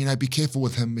were saying, be careful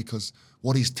with him because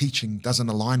what he's teaching doesn't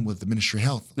align with the Ministry of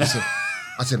Health.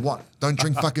 I said, what? Don't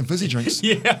drink fucking fizzy drinks?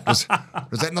 Yeah. Does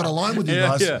that not align with you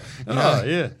guys?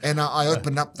 Yeah. And I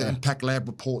opened up the Impact Lab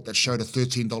report that showed a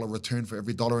 $13 return for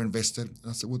every dollar invested.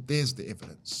 And I said, well, there's the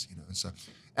evidence. And so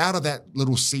out of that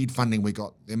little seed funding we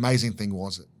got, the amazing thing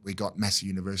was that we got Massey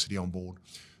University on board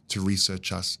to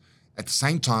research us. At the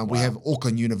same time, we have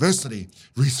Auckland University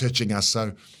researching us.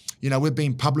 So, we're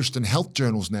being published in health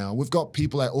journals now. We've got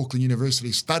people at Auckland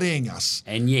University studying us.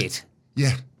 And yet.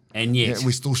 Yeah. And yet. Yeah,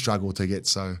 we still struggle to get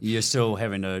so. You're still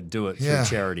having to do it through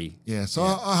charity. Yeah. So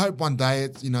I hope one day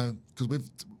it's, because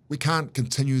we can't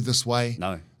continue this way.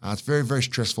 No. It's very, very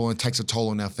stressful and it takes a toll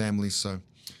on our families. So,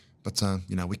 but,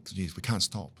 we can't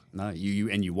stop. No,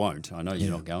 you won't. I know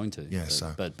you're not going to. Yeah.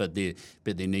 But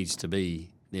there needs to be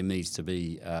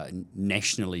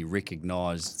nationally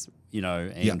recognised,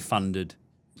 and funded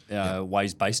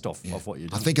ways based off of what you're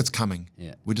doing. I think it's coming.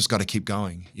 Yeah. We just got to keep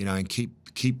going, and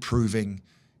keep proving,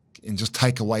 and just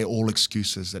take away all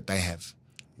excuses that they have.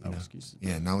 No excuses.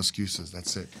 Yeah, no excuses.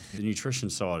 That's it. The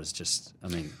nutrition side is just,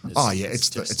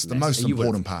 it's the most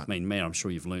important part. I'm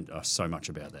sure you've learned so much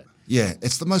about that. Yeah,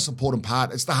 it's the most important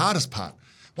part. It's the hardest part.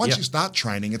 Once you start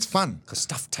training, it's fun. Because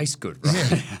stuff tastes good,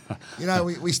 right? Yeah.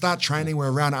 We start training,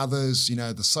 we're around others,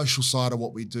 the social side of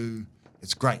what we do,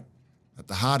 it's great. But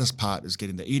the hardest part is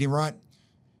getting the eating right.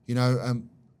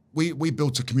 We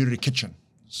built a community kitchen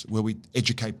where we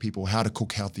educate people how to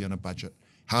cook healthy on a budget,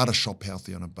 how to shop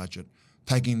healthy on a budget,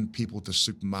 taking people to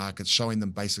supermarkets, showing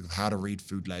them basically how to read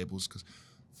food labels, because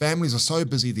families are so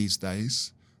busy these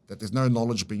days that there's no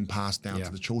knowledge being passed down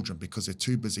to the children because they're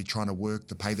too busy trying to work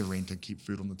to pay the rent and keep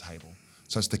food on the table.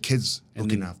 So it's the kids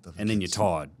looking after them. And then you're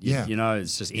tired. Yeah.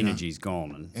 It's just energy's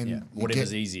gone. And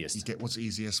whatever's easiest. You get what's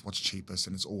easiest, what's cheapest,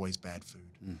 and it's always bad food.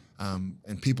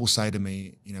 And people say to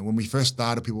me, when we first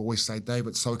started, people always say, Dave,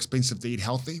 it's so expensive to eat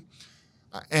healthy.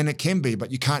 And it can be,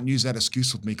 but you can't use that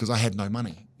excuse with me because I had no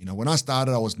money. When I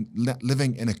started, I was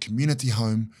living in a community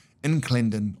home in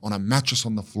Clendon on a mattress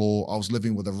on the floor. I was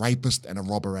living with a rapist and a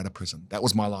robber out of prison. That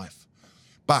was my life.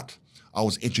 But I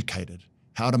was educated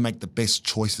how to make the best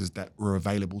choices that were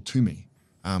available to me.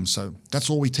 So that's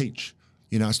all we teach.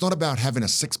 It's not about having a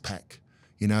six-pack.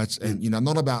 It's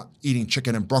not about eating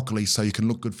chicken and broccoli so you can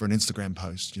look good for an Instagram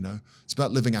post. It's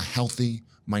about living a healthy,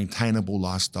 maintainable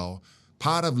lifestyle.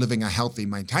 Part of living a healthy,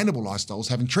 maintainable lifestyle is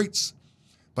having treats.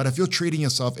 But if you're treating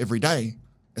yourself every day,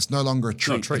 it's no longer a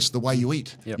treat. It's the way you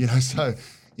eat. Yep.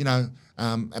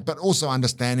 But also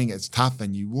understanding it's tough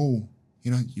and you will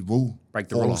break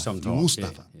the rules sometimes. You will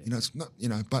stuff it. It's not,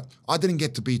 but I didn't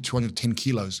get to be 210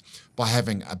 kilos by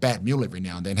having a bad meal every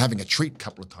now and then, having a treat a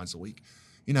couple of times a week.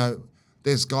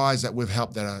 There's guys that we've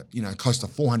helped that are, close to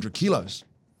 400 kilos.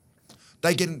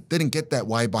 They didn't get that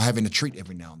way by having a treat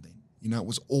every now and then. It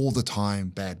was all the time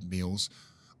bad meals,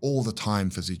 all the time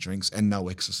fizzy drinks, and no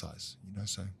exercise.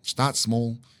 So start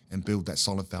small and build that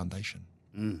solid foundation.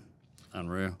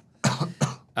 Unreal.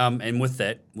 And with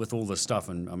that, with all this stuff,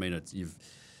 and it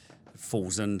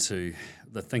falls into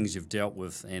the things you've dealt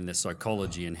with and the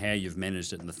psychology and how you've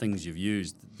managed it and the things you've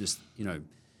used.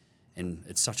 And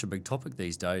it's such a big topic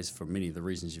these days for many of the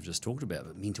reasons you've just talked about.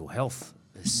 But mental health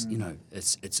is,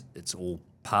 it's all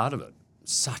part of it.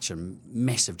 Such a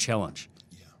massive challenge.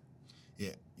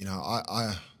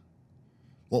 Yeah.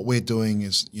 What we're doing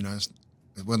is,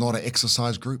 we're not an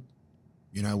exercise group.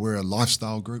 We're a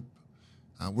lifestyle group.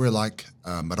 We're like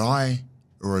a marae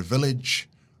or a village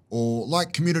or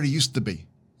like community used to be.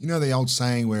 The old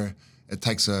saying where it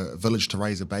takes a village to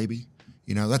raise a baby?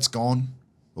 That's gone.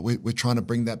 But we're trying to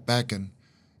bring that back, and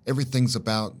everything's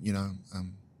about,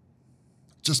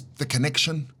 just the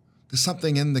connection. There's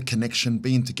something in the connection,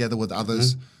 being together with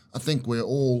others. I think we're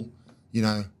all,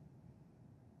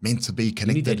 meant to be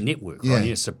connected. You need that network, right?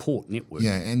 Yeah, support network.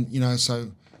 Yeah, and,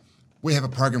 so we have a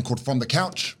program called From the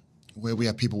Couch, where we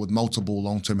have people with multiple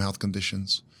long-term health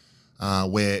conditions,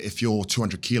 where if you're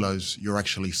 200 kilos, you're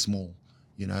actually small,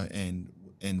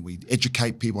 and we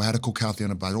educate people how to cook healthy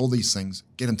on a budget, all these things,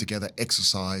 get them together,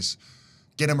 exercise,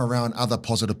 get them around other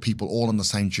positive people all on the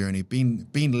same journey, being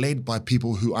led by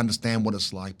people who understand what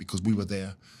it's like because we were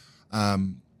there.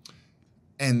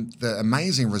 And the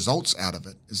amazing results out of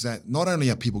it is that not only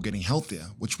are people getting healthier,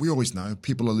 which we always know,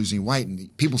 people are losing weight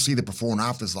and people see the before and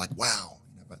after, it's like, wow.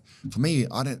 But for me,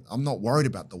 I'm not worried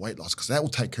about the weight loss because that will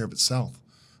take care of itself.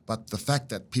 But the fact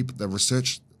that the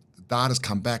research, the data's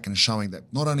come back and showing that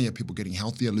not only are people getting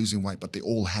healthier, losing weight, but they're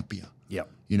all happier. Yep.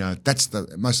 That's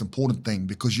the most important thing,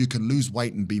 because you can lose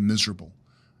weight and be miserable.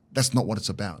 That's not what it's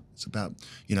about. It's about,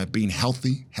 being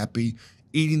healthy, happy,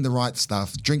 eating the right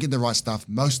stuff, drinking the right stuff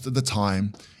most of the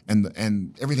time,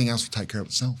 and everything else will take care of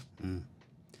itself. Mm.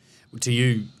 To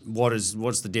you,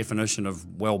 what's the definition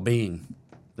of well-being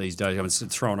these days? I mean, it's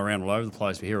thrown around all over the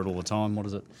place. We hear it all the time. What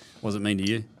does it mean to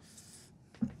you?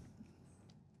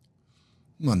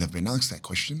 Well, I've never been asked that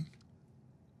question.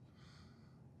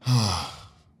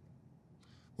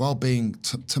 Well-being,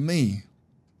 to me,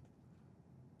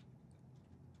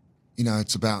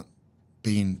 it's about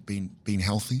being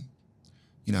healthy.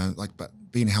 But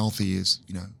being healthy is,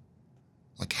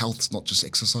 health's not just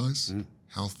exercise. Mm.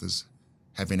 Health is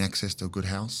having access to a good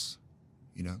house,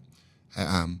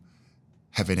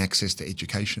 having access to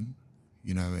education,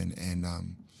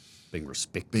 and being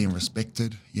respected. Being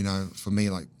respected, for me,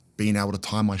 like being able to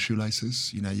tie my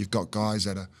shoelaces. You've got guys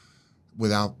that are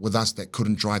with us that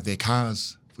couldn't drive their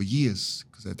cars for years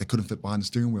because they couldn't fit behind the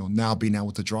steering wheel. Now being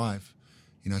able to drive,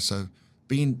 so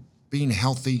being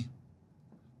healthy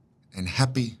and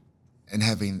happy, and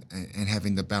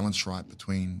having the balance right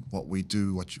between what we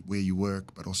do, where you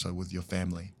work, but also with your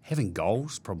family. Having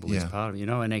goals probably is part of it,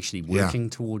 and actually working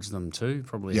towards them too.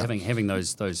 Probably having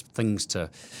those things to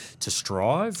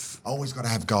strive. Always got to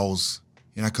have goals,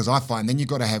 because I find then you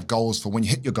got to have goals for when you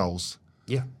hit your goals.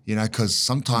 Yeah. Because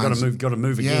sometimes got to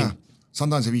move again.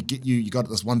 Sometimes if you got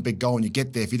this one big goal and you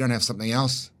get there, if you don't have something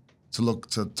else to look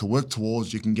to work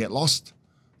towards, you can get lost.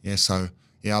 Yeah. So.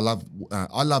 Yeah,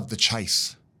 I love the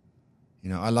chase.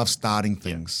 I love starting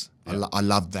things. Yeah. I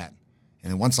love that.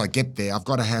 And once I get there, I've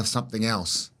got to have something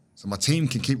else. So my team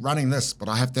can keep running this, but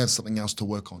I have to have something else to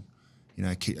work on.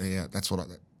 That's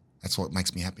what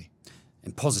makes me happy.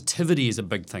 And positivity is a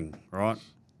big thing, right?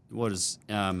 Why is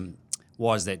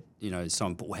that? So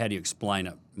important? How do you explain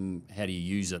it? How do you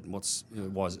use it?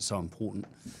 Why is it so important?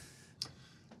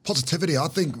 Positivity, I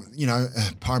think,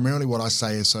 primarily what I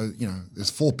say is, there's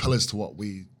 4 pillars to what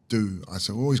we do. I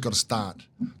say we always got to start.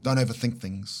 Don't overthink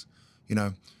things.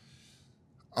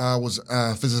 I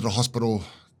visited a hospital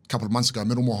a couple of months ago,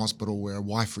 Middlemore Hospital, where a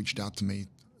wife reached out to me.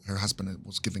 Her husband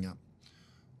was giving up.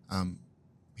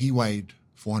 He weighed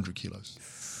 400 kilos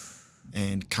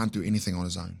and can't do anything on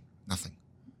his own, nothing.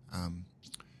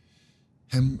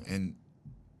 Him and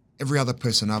every other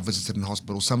person I've visited in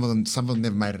hospital, some of them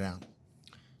never made it out.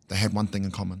 They had one thing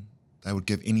in common. They would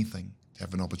give anything to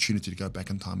have an opportunity to go back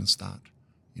in time and start.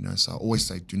 So I always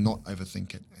say, do not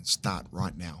overthink it and start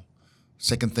right now.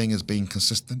 Second thing is being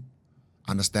consistent,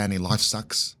 understanding life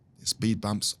sucks. There's speed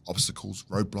bumps, obstacles,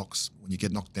 roadblocks. When you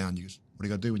get knocked down, what do you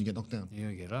got to do when you get knocked down?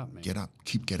 Yeah, get up, man. Get up,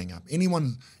 keep getting up.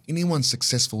 Anyone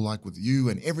successful like with you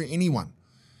and anyone,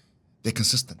 they're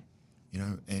consistent,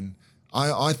 and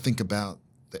I think about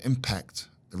the impact,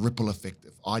 the ripple effect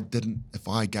if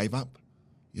I gave up.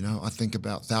 I think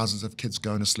about thousands of kids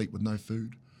going to sleep with no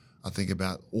food. I think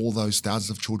about all those thousands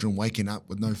of children waking up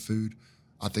with no food.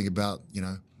 I think about,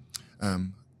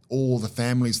 all the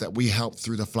families that we helped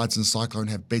through the floods and cyclone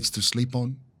have beds to sleep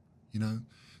on,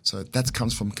 So that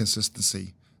comes from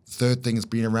consistency. The third thing is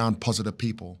being around positive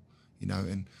people,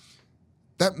 and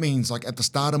that means like at the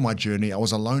start of my journey, I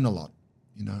was alone a lot.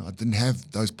 I didn't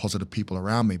have those positive people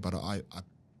around me, but I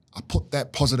put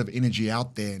that positive energy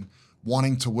out there and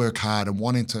wanting to work hard and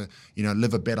wanting to,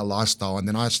 live a better lifestyle. And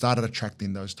then I started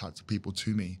attracting those types of people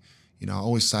to me. I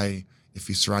always say, if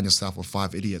you surround yourself with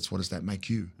 5 idiots, what does that make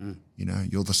you? Mm.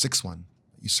 You're the 6th one.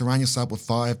 You surround yourself with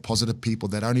 5 positive people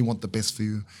that only want the best for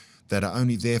you, that are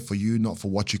only there for you, not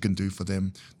for what you can do for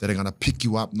them, that are going to pick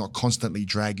you up, not constantly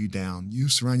drag you down. You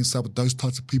surround yourself with those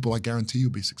types of people, I guarantee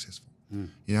you'll be successful. Mm.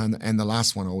 And the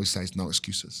last one I always say is no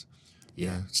excuses.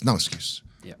 Yeah. It's no excuse.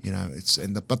 Yeah.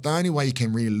 But the only way you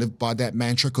can really live by that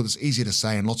mantra, because it's easy to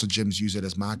say and lots of gyms use it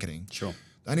as marketing. Sure.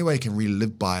 The only way you can really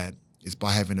live by it is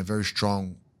by having a very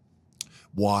strong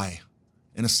why.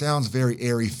 And it sounds very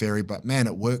airy-fairy, but man,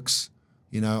 it works.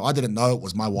 I didn't know it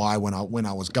was my why when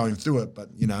I was going through it,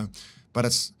 but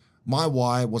it's my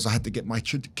why was I had to get my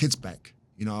kids back.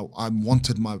 I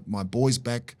wanted my boys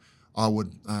back. I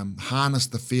would harness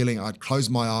the feeling. I'd close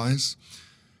my eyes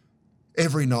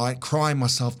every night, crying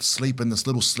myself to sleep in this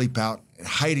little sleep out,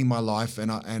 hating my life,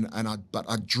 but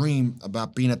I dream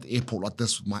about being at the airport like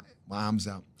this with my arms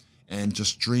out, and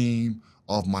just dream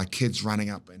of my kids running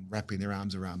up and wrapping their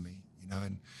arms around me,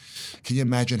 and can you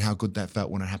imagine how good that felt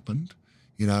when it happened?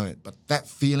 But that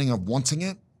feeling of wanting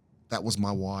it, that was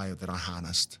my why that I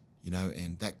harnessed,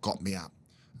 and that got me up.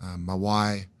 My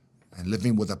why, and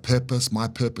living with a purpose. My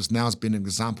purpose now has been an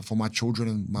example for my children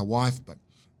and my wife, but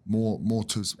more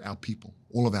to our people,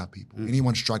 all of our people.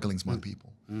 Anyone struggling is my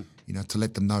people. To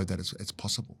let them know that it's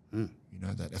possible.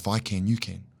 That if I can, you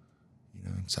can.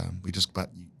 And so but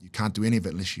you can't do any of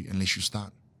it unless you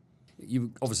start.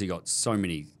 You've obviously got so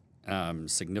many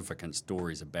significant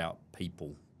stories about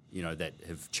people, that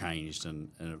have changed and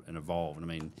evolved. I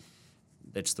mean,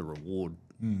 that's the reward,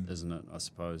 isn't it? I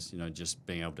suppose, just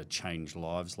being able to change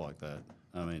lives like that.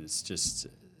 I mean, it's just,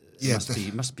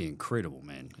 it must be incredible,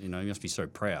 man. You must be so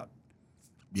proud.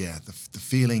 Yeah, the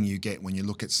feeling you get when you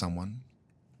look at someone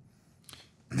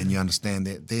and you understand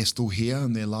that they're still here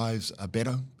and their lives are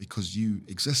better because you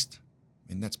exist.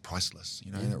 I mean, that's priceless.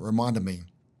 And it reminded me,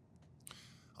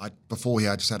 before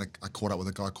here, I caught up with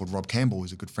a guy called Rob Campbell,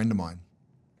 who's a good friend of mine.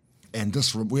 And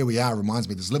this, where we are, reminds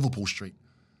me of this Liverpool Street,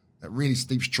 that really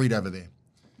steep street over there.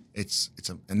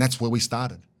 And that's where we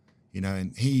started,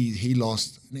 and he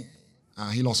lost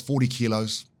 40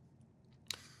 kilos.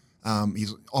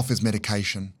 He's off his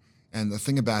medication. And the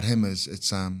thing about him is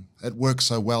it works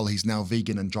so well. He's now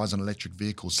vegan and drives an electric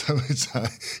vehicle. So it's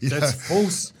that's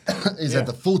false. He's at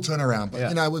the full turnaround.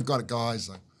 But we've got guys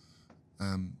like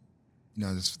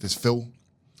there's Phil.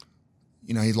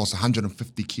 He's lost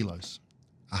 150 kilos.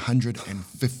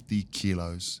 150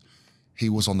 kilos. He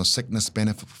was on the sickness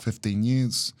benefit for 15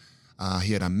 years.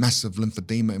 He had a massive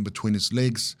lymphedema in between his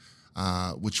legs,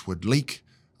 which would leak.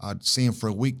 I'd see him for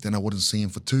a week, then I wouldn't see him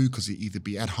for 2 because he'd either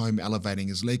be at home elevating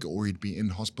his leg or he'd be in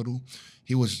hospital.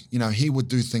 He was, he would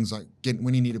do things like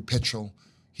when he needed petrol,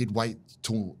 he'd wait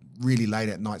till really late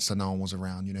at night so no one was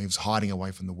around. He was hiding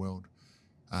away from the world.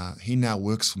 He now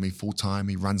works for me full time.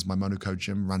 He runs my Monaco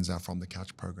gym, runs our From the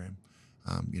Couch program.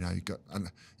 You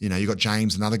got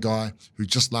James, another guy who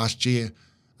just last year,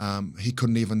 he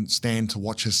couldn't even stand to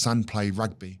watch his son play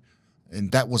rugby,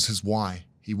 and that was his why.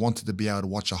 He wanted to be able to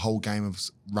watch a whole game of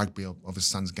rugby of his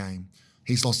son's game.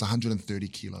 He's lost 130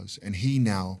 kilos, and he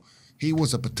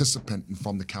was a participant in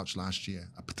From the Couch last year.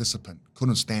 A participant,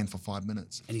 couldn't stand for 5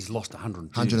 minutes, and he's lost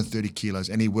 130 kilos,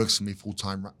 and he works for me full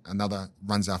time. Another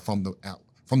runs our From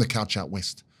the Couch out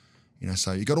west.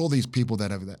 So you got all these people that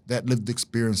have that lived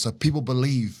experience. So people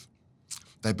believe.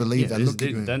 They believe. They look at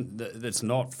you. It's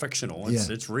not fictional.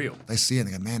 It's real. They see it and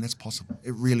they go, man, it's possible.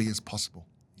 It really is possible.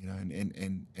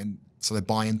 And so they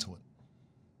buy into it.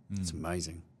 It's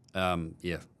amazing.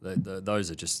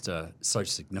 Those are just so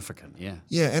significant. Yeah.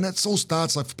 Yeah, and it all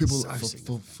starts like for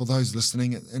people, for those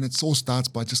listening, and it all starts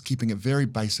by just keeping it very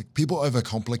basic. People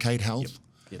overcomplicate health. Yep.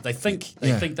 Yeah, they think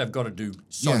they've got to do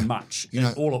so much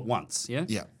all at once. Yeah.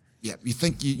 Yeah. Yeah. You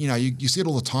think you see it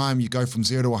all the time. You go from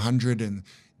 0 to 100, and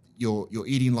you're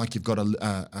eating like you've got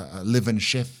a live-in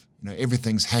chef.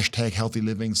 Everything's #healthy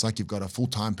living. It's like you've got a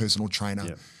full-time personal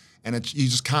trainer, and you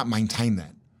just can't maintain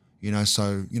that.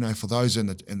 So for those in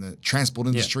the transport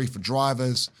industry, for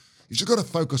drivers, you just got to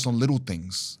focus on little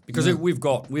things. Because we've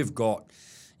got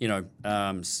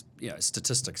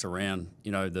statistics around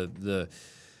the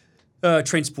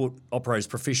transport operators,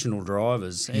 professional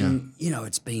drivers, and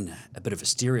it's been a bit of a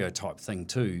stereotype thing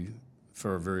too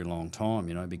for a very long time.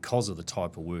 Because of the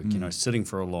type of work, sitting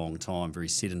for a long time, very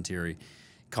sedentary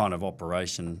kind of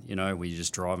operation. Where you're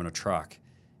just driving a truck.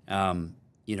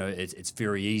 It's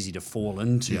very easy to fall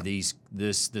into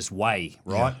this way,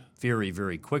 right? Very,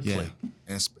 very quickly. Yeah.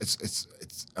 And it's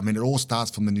it all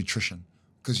starts from the nutrition,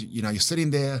 because you're sitting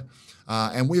there,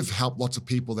 and we've helped lots of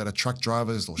people that are truck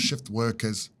drivers or shift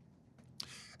workers,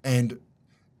 and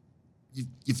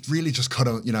you've really just got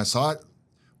to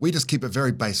we just keep it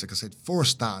very basic. I said, for a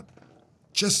start,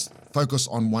 just focus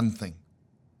on one thing.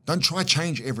 Don't try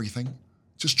change everything.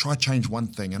 Just try change one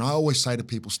thing. And I always say to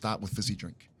people, start with fizzy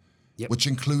drink. Yep. Which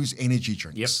includes energy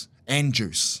drinks and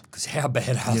juice. Because how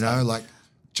bad are they?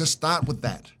 Just start with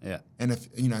that. Yeah. And if,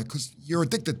 because you're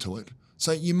addicted to it,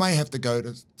 so you may have to go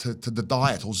to the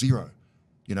diet or zero,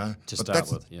 To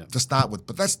start with.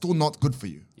 But that's still not good for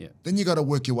you. Yeah. Then you got to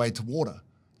work your way to water,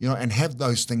 and have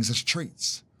those things as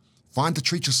treats. Find to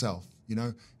treat yourself,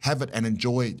 have it and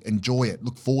enjoy it.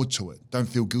 Look forward to it. Don't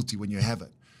feel guilty when you have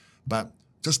it. But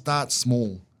just start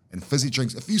small. And fizzy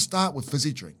drinks, if you start with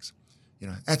fizzy drinks,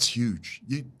 that's huge.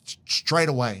 Straight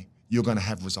away, you're going to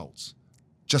have results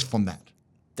just from that.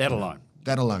 That alone.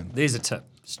 There's a tip.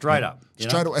 Straight up.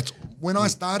 Straight away. When I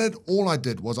started, all I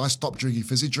did was I stopped drinking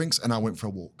fizzy drinks and I went for a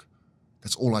walk.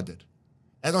 That's all I did.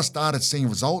 As I started seeing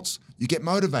results, you get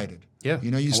motivated. Yeah,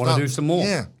 you know, you I start want to do some more.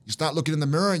 Yeah, you start looking in the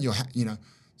mirror, and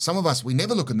some of us, we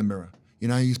never look in the mirror.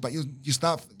 But you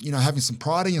start having some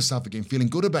pride in yourself again, feeling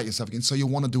good about yourself again. So you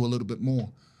want to do a little bit more.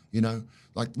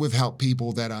 Like we've helped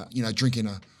people that are drinking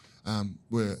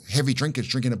we're heavy drinkers,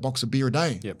 drinking a box of beer a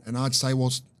day. Yep. And I'd say,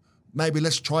 well, maybe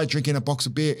let's try drinking a box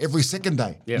of beer every second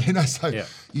day. Yep.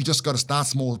 You just got to start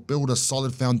small, build a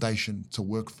solid foundation to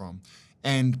work from,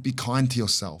 and be kind to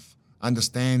yourself.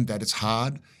 Understand that it's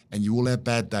hard, and you will have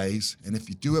bad days. And if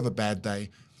you do have a bad day,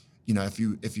 if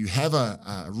you have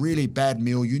a really bad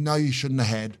meal you shouldn't have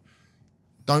had,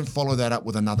 don't follow that up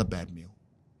with another bad meal.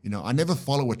 I never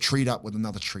follow a treat up with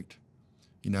another treat.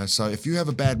 So if you have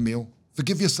a bad meal,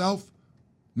 forgive yourself.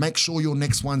 Make sure your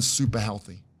next one's super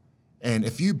healthy. And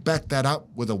if you back that up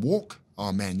with a walk,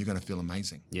 oh man, you're going to feel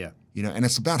amazing. Yeah. And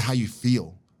it's about how you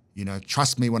feel.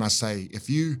 Trust me when I say, if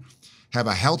you have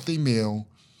a healthy meal,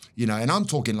 and I'm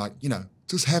talking like,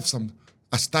 just have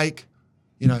a steak,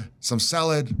 some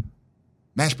salad,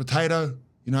 mashed potato,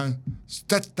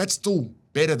 that's still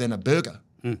better than a burger,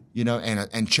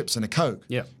 and chips and a Coke.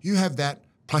 Yeah. You have that,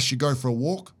 plus you go for a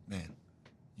walk, man,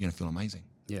 you're going to feel amazing.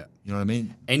 Yeah. You know what I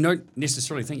mean? And don't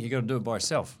necessarily think you got to do it by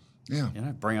yourself. Yeah.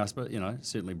 Bring us, but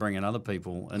certainly bringing other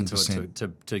people into 100%.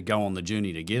 it to go on the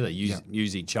journey together.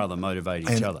 Use each other, motivate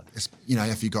each other.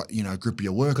 If you got a group of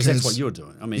your workers, Because that's what you're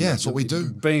doing. I mean, that's what we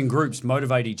do. Being groups,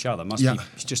 motivate each other must be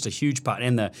just a huge part,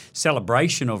 and the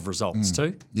celebration of results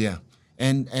too. Yeah,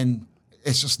 and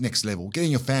it's just next level.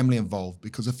 Getting your family involved,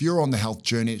 because if you're on the health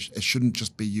journey, it shouldn't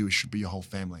just be you; it should be your whole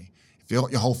family. If you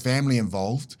got your whole family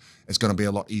involved, it's going to be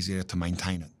a lot easier to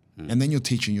maintain it. And then you're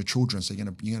teaching your children, so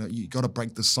you got to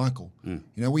break this cycle.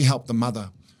 We helped the mother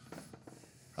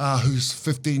whose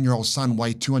 15-year-old son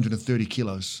weighed 230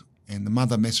 kilos, and the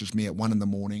mother messaged me at 1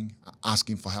 a.m.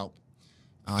 asking for help.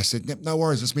 I said, no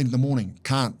worries, let's meet in the morning.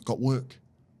 Can't, got work.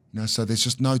 So there's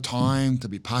just no time to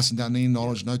be passing down any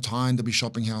knowledge, no time to be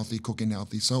shopping healthy, cooking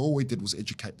healthy. So all we did was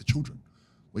educate the children.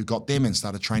 We got them and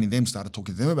started training them, started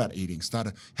talking to them about eating,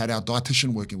 had our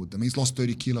dietitian working with them. He's lost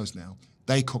 30 kilos now.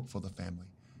 They cook for the family.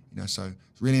 So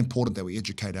it's really important that we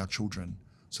educate our children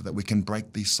so that we can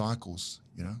break these cycles,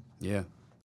 Yeah.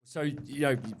 So,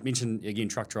 you mentioned, again,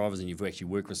 truck drivers, and you've actually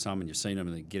worked with some and you've seen them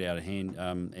and they get out of hand.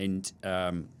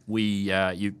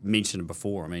 You mentioned it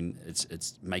before. I mean,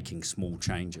 it's making small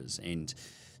changes and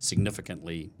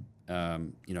significantly,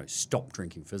 stop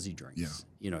drinking fizzy drinks,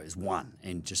 is one,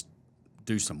 and just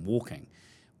do some walking.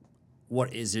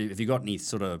 Have you got any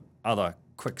sort of other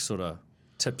quick sort of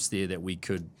tips there that we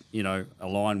could,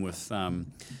 align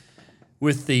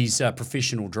with these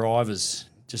professional drivers,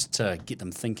 just to get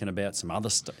them thinking about some other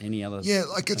stuff, any other? Yeah,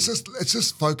 like it's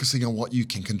just focusing on what you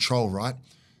can control, right?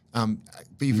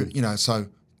 So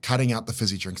cutting out the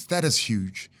fizzy drinks, that is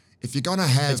huge. If you're gonna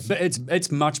have,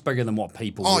 it's much bigger than what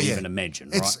people would even imagine,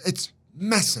 right? It's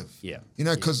massive. Yeah,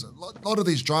 because a lot of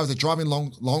these drivers, they're driving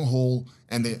long haul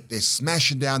and they're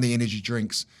smashing down the energy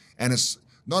drinks, and it's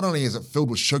not only is it filled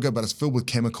with sugar, but it's filled with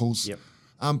chemicals. Yep.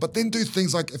 But then do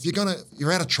things like, if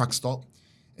you're at a truck stop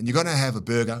and you're gonna have a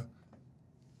burger,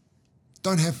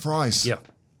 don't have fries. Yeah.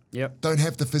 Yep. Don't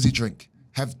have the fizzy drink.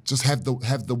 Have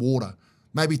the water.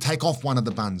 Maybe take off one of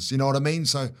the buns. You know what I mean?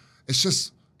 So it's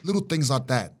just little things like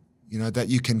that, that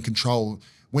you can control.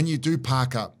 When you do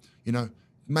park up,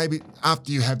 maybe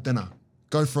after you have dinner,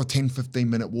 go for a 10,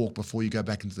 15-minute walk before you go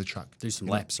back into the truck. Do some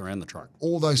laps around the truck.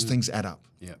 All those things add up.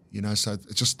 Yeah. So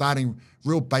it's just starting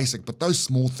real basic, but those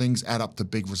small things add up to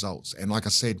big results. And like I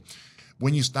said,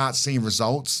 when you start seeing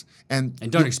results, and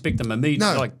don't expect them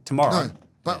immediately, like tomorrow. No,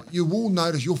 but you will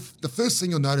notice, the first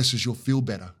thing you'll notice is you'll feel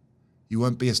better. You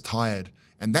won't be as tired.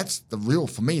 And that's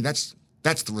for me, that's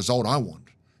the result I want.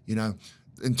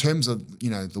 In terms of,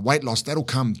 the weight loss, that'll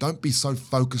come. Don't be so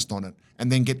focused on it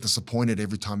and then get disappointed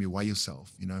every time you weigh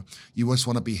yourself. You just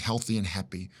want to be healthy and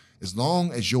happy. As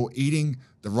long as you're eating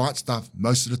the right stuff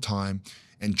most of the time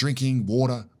and drinking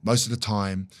water most of the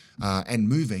time and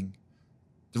moving,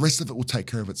 the rest of it will take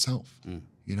care of itself.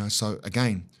 So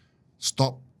again,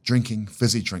 stop drinking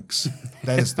fizzy drinks.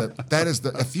 That is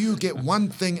the if you get one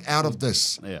thing out of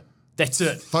this, that's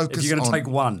it. Focus if you're going to take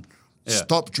one.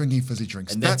 Stop drinking fizzy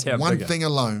drinks. And that's that one thing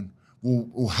alone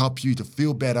will help you to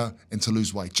feel better and to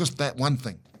lose weight. Just that one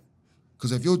thing.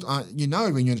 Because if you're, when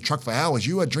you're in the truck for hours,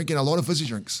 you are drinking a lot of fizzy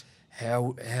drinks.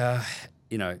 How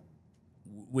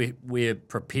we're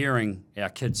preparing our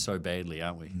kids so badly,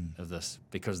 aren't we, of this,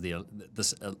 because the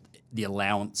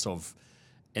allowance of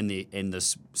and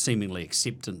this seemingly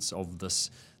acceptance of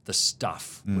this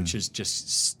stuff,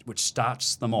 which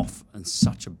starts them off in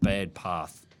such a bad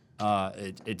path.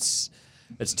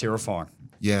 it's terrifying.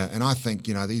 Yeah, and I think,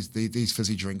 these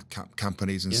fizzy drink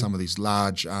companies and some of these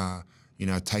large,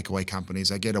 takeaway companies,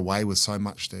 they get away with so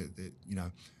much that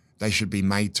they should be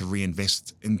made to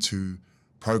reinvest into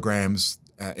programs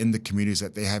in the communities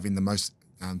that they're having the most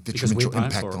detrimental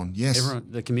impact on. Yes.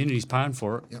 The community's paying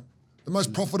for it. Yep. The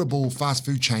most profitable fast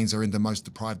food chains are in the most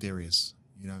deprived areas,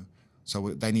 so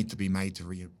they need to be made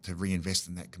to reinvest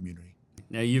in that community.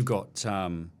 Now, you've got,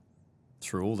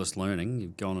 through all this learning,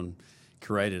 you've gone and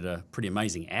created a pretty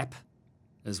amazing app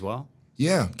as well.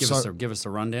 Yeah. Give us a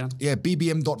rundown. Yeah,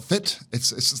 bbm.fit.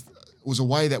 It was a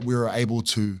way that we were able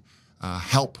to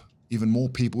help even more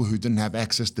people who didn't have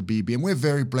access to BBM. We're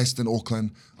very blessed in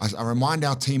Auckland. I remind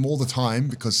our team all the time,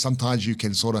 because sometimes you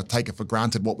can sort of take it for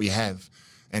granted what we have,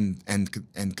 and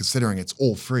considering it's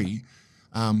all free,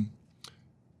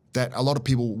 that a lot of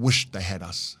people wish they had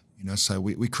us. So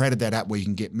we created that app where you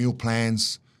can get meal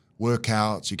plans,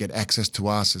 workouts, you get access to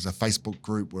us. There's a Facebook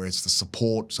group where it's the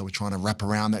support, so we're trying to wrap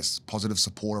around that positive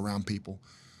support around people.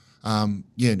 And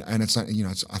it's I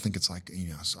think it's like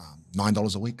it's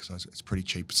 $9 a week, so it's pretty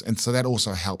cheap, and so that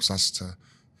also helps us to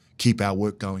keep our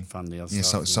work going. Fund the other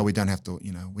stuff, so we don't have to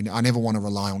I never want to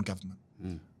rely on government,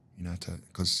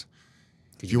 because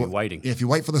you'll be waiting. Yeah, if you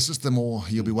wait for the system, or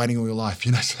you'll be waiting all your life,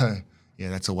 So yeah,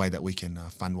 that's a way that we can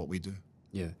fund what we do.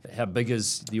 Yeah. How big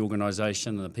is the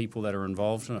organisation and the people that are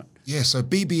involved in it? Yeah, so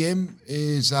BBM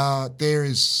is there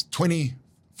is 20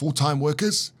 full-time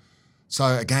workers. So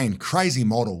again, crazy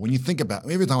model. When you think about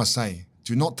it, every time I say,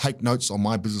 do not take notes on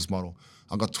my business model.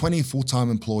 I've got 20 full-time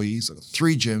employees, I've got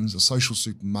 3 gyms, a social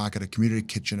supermarket, a community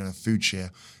kitchen, and a food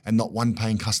share, and not one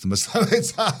paying customer. So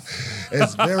it's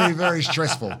very, very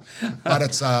stressful. But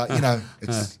it's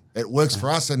it works for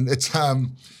us, and it's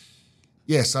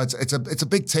so it's a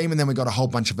big team, and then we've got a whole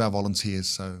bunch of our volunteers.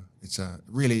 So it's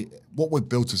really what we've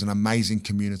built is an amazing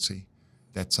community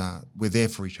that we're there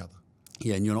for each other.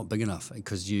 Yeah, and you're not big enough,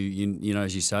 because you know,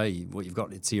 as you say, what you've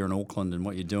got, it's here in Auckland, and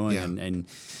what you're doing, and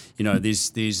there's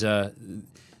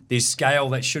scale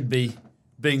that should be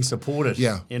being supported.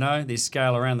 Yeah, there's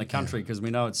scale around the country, because we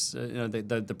know it's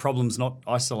the problem's not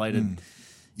isolated.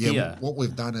 Yeah, here. What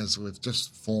we've done is we've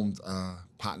just formed a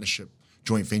partnership,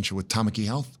 joint venture with Tamaki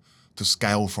Health to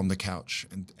scale from the couch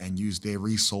and use their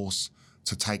resource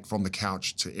to take from the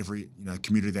couch to every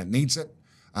community that needs it.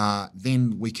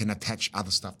 Then we can attach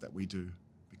other stuff that we do,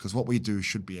 because what we do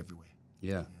should be everywhere.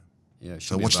 Yeah.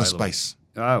 So watch the space.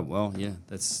 Oh well, yeah.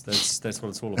 That's what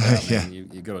it's all about, man.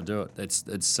 You got to do it.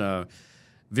 It's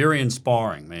very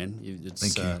inspiring, man.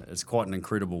 Thank you. It's quite an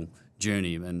incredible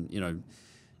journey, and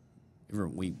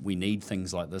we need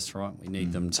things like this, right? We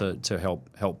need them to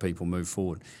help people move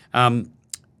forward.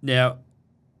 Now,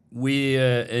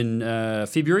 we're in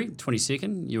February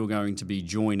 22nd. You're going to be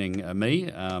joining me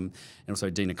and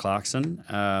also Dina Clarkson,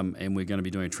 and we're going to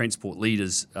be doing a Transport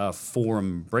Leaders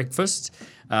Forum breakfast,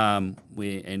 and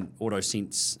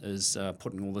AutoSense is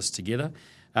putting all this together.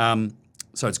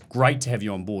 So it's great to have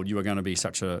you on board. You are going to be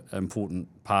such an important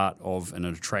part of and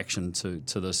an attraction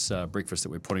to this breakfast that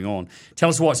we're putting on. Tell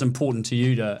us why it's important to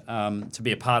you to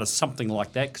be a part of something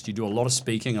like that, because you do a lot of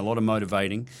speaking, a lot of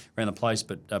motivating around the place,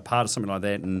 but a part of something like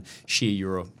that, and share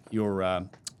your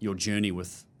journey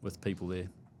with people there.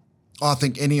 I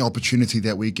think any opportunity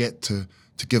that we get to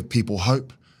give people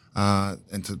hope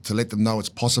and to let them know it's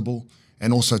possible,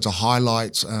 and also to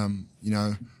highlight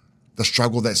the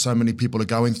struggle that so many people are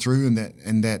going through,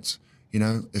 and that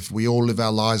if we all live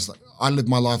our lives, I live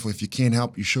my life where if you can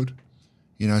help, you should.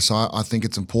 So I think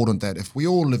it's important that if we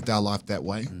all lived our life that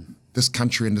way, this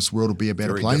country and this world will be a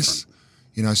better place.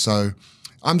 So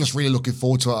I'm just really looking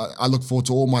forward to it. I look forward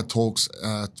to all my talks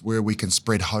where we can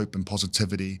spread hope and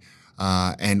positivity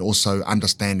and also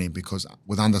understanding, because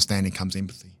with understanding comes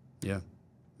empathy. Yeah.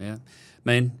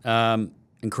 Man,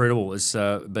 incredible. It's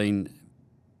been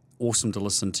awesome to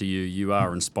listen to you. You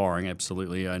are inspiring,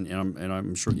 absolutely, and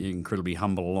I'm sure you're incredibly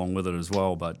humble along with it as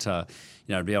well. But to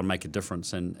be able to make a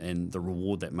difference and the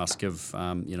reward that must give,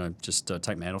 just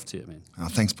take my hat off to you, man.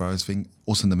 Thanks, bro. It's been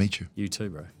awesome to meet you. You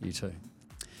too, bro. You too.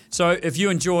 So if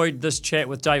you enjoyed this chat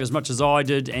with Dave as much as I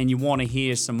did, and you want to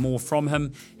hear some more from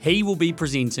him, he will be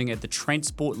presenting at the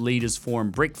Transport Leaders Forum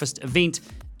breakfast event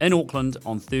in Auckland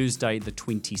on Thursday, the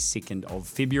 22nd of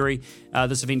February.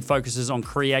 This event focuses on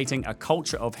creating a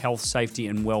culture of health, safety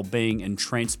and wellbeing in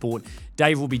transport.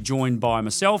 Dave will be joined by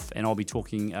myself, and I'll be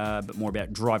talking a bit more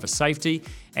about driver safety,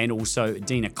 and also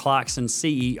Dina Clarkson,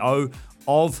 CEO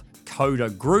of Coda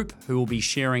Group, who will be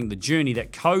sharing the journey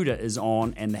that Coda is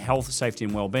on and the health, safety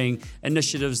and wellbeing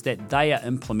initiatives that they are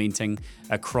implementing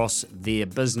across their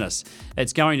business.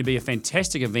 It's going to be a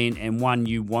fantastic event and one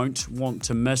you won't want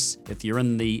to miss if you're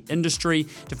in the industry.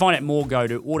 To find out more, go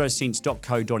to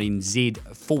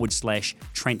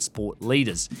autosense.co.nz/transport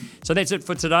leaders. So that's it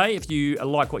for today. If you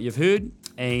like what you've heard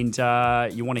and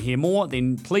you want to hear more,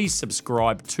 then please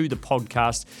subscribe to the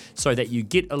podcast so that you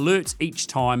get alerts each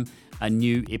time a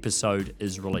new episode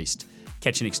is released.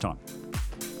 Catch you next time.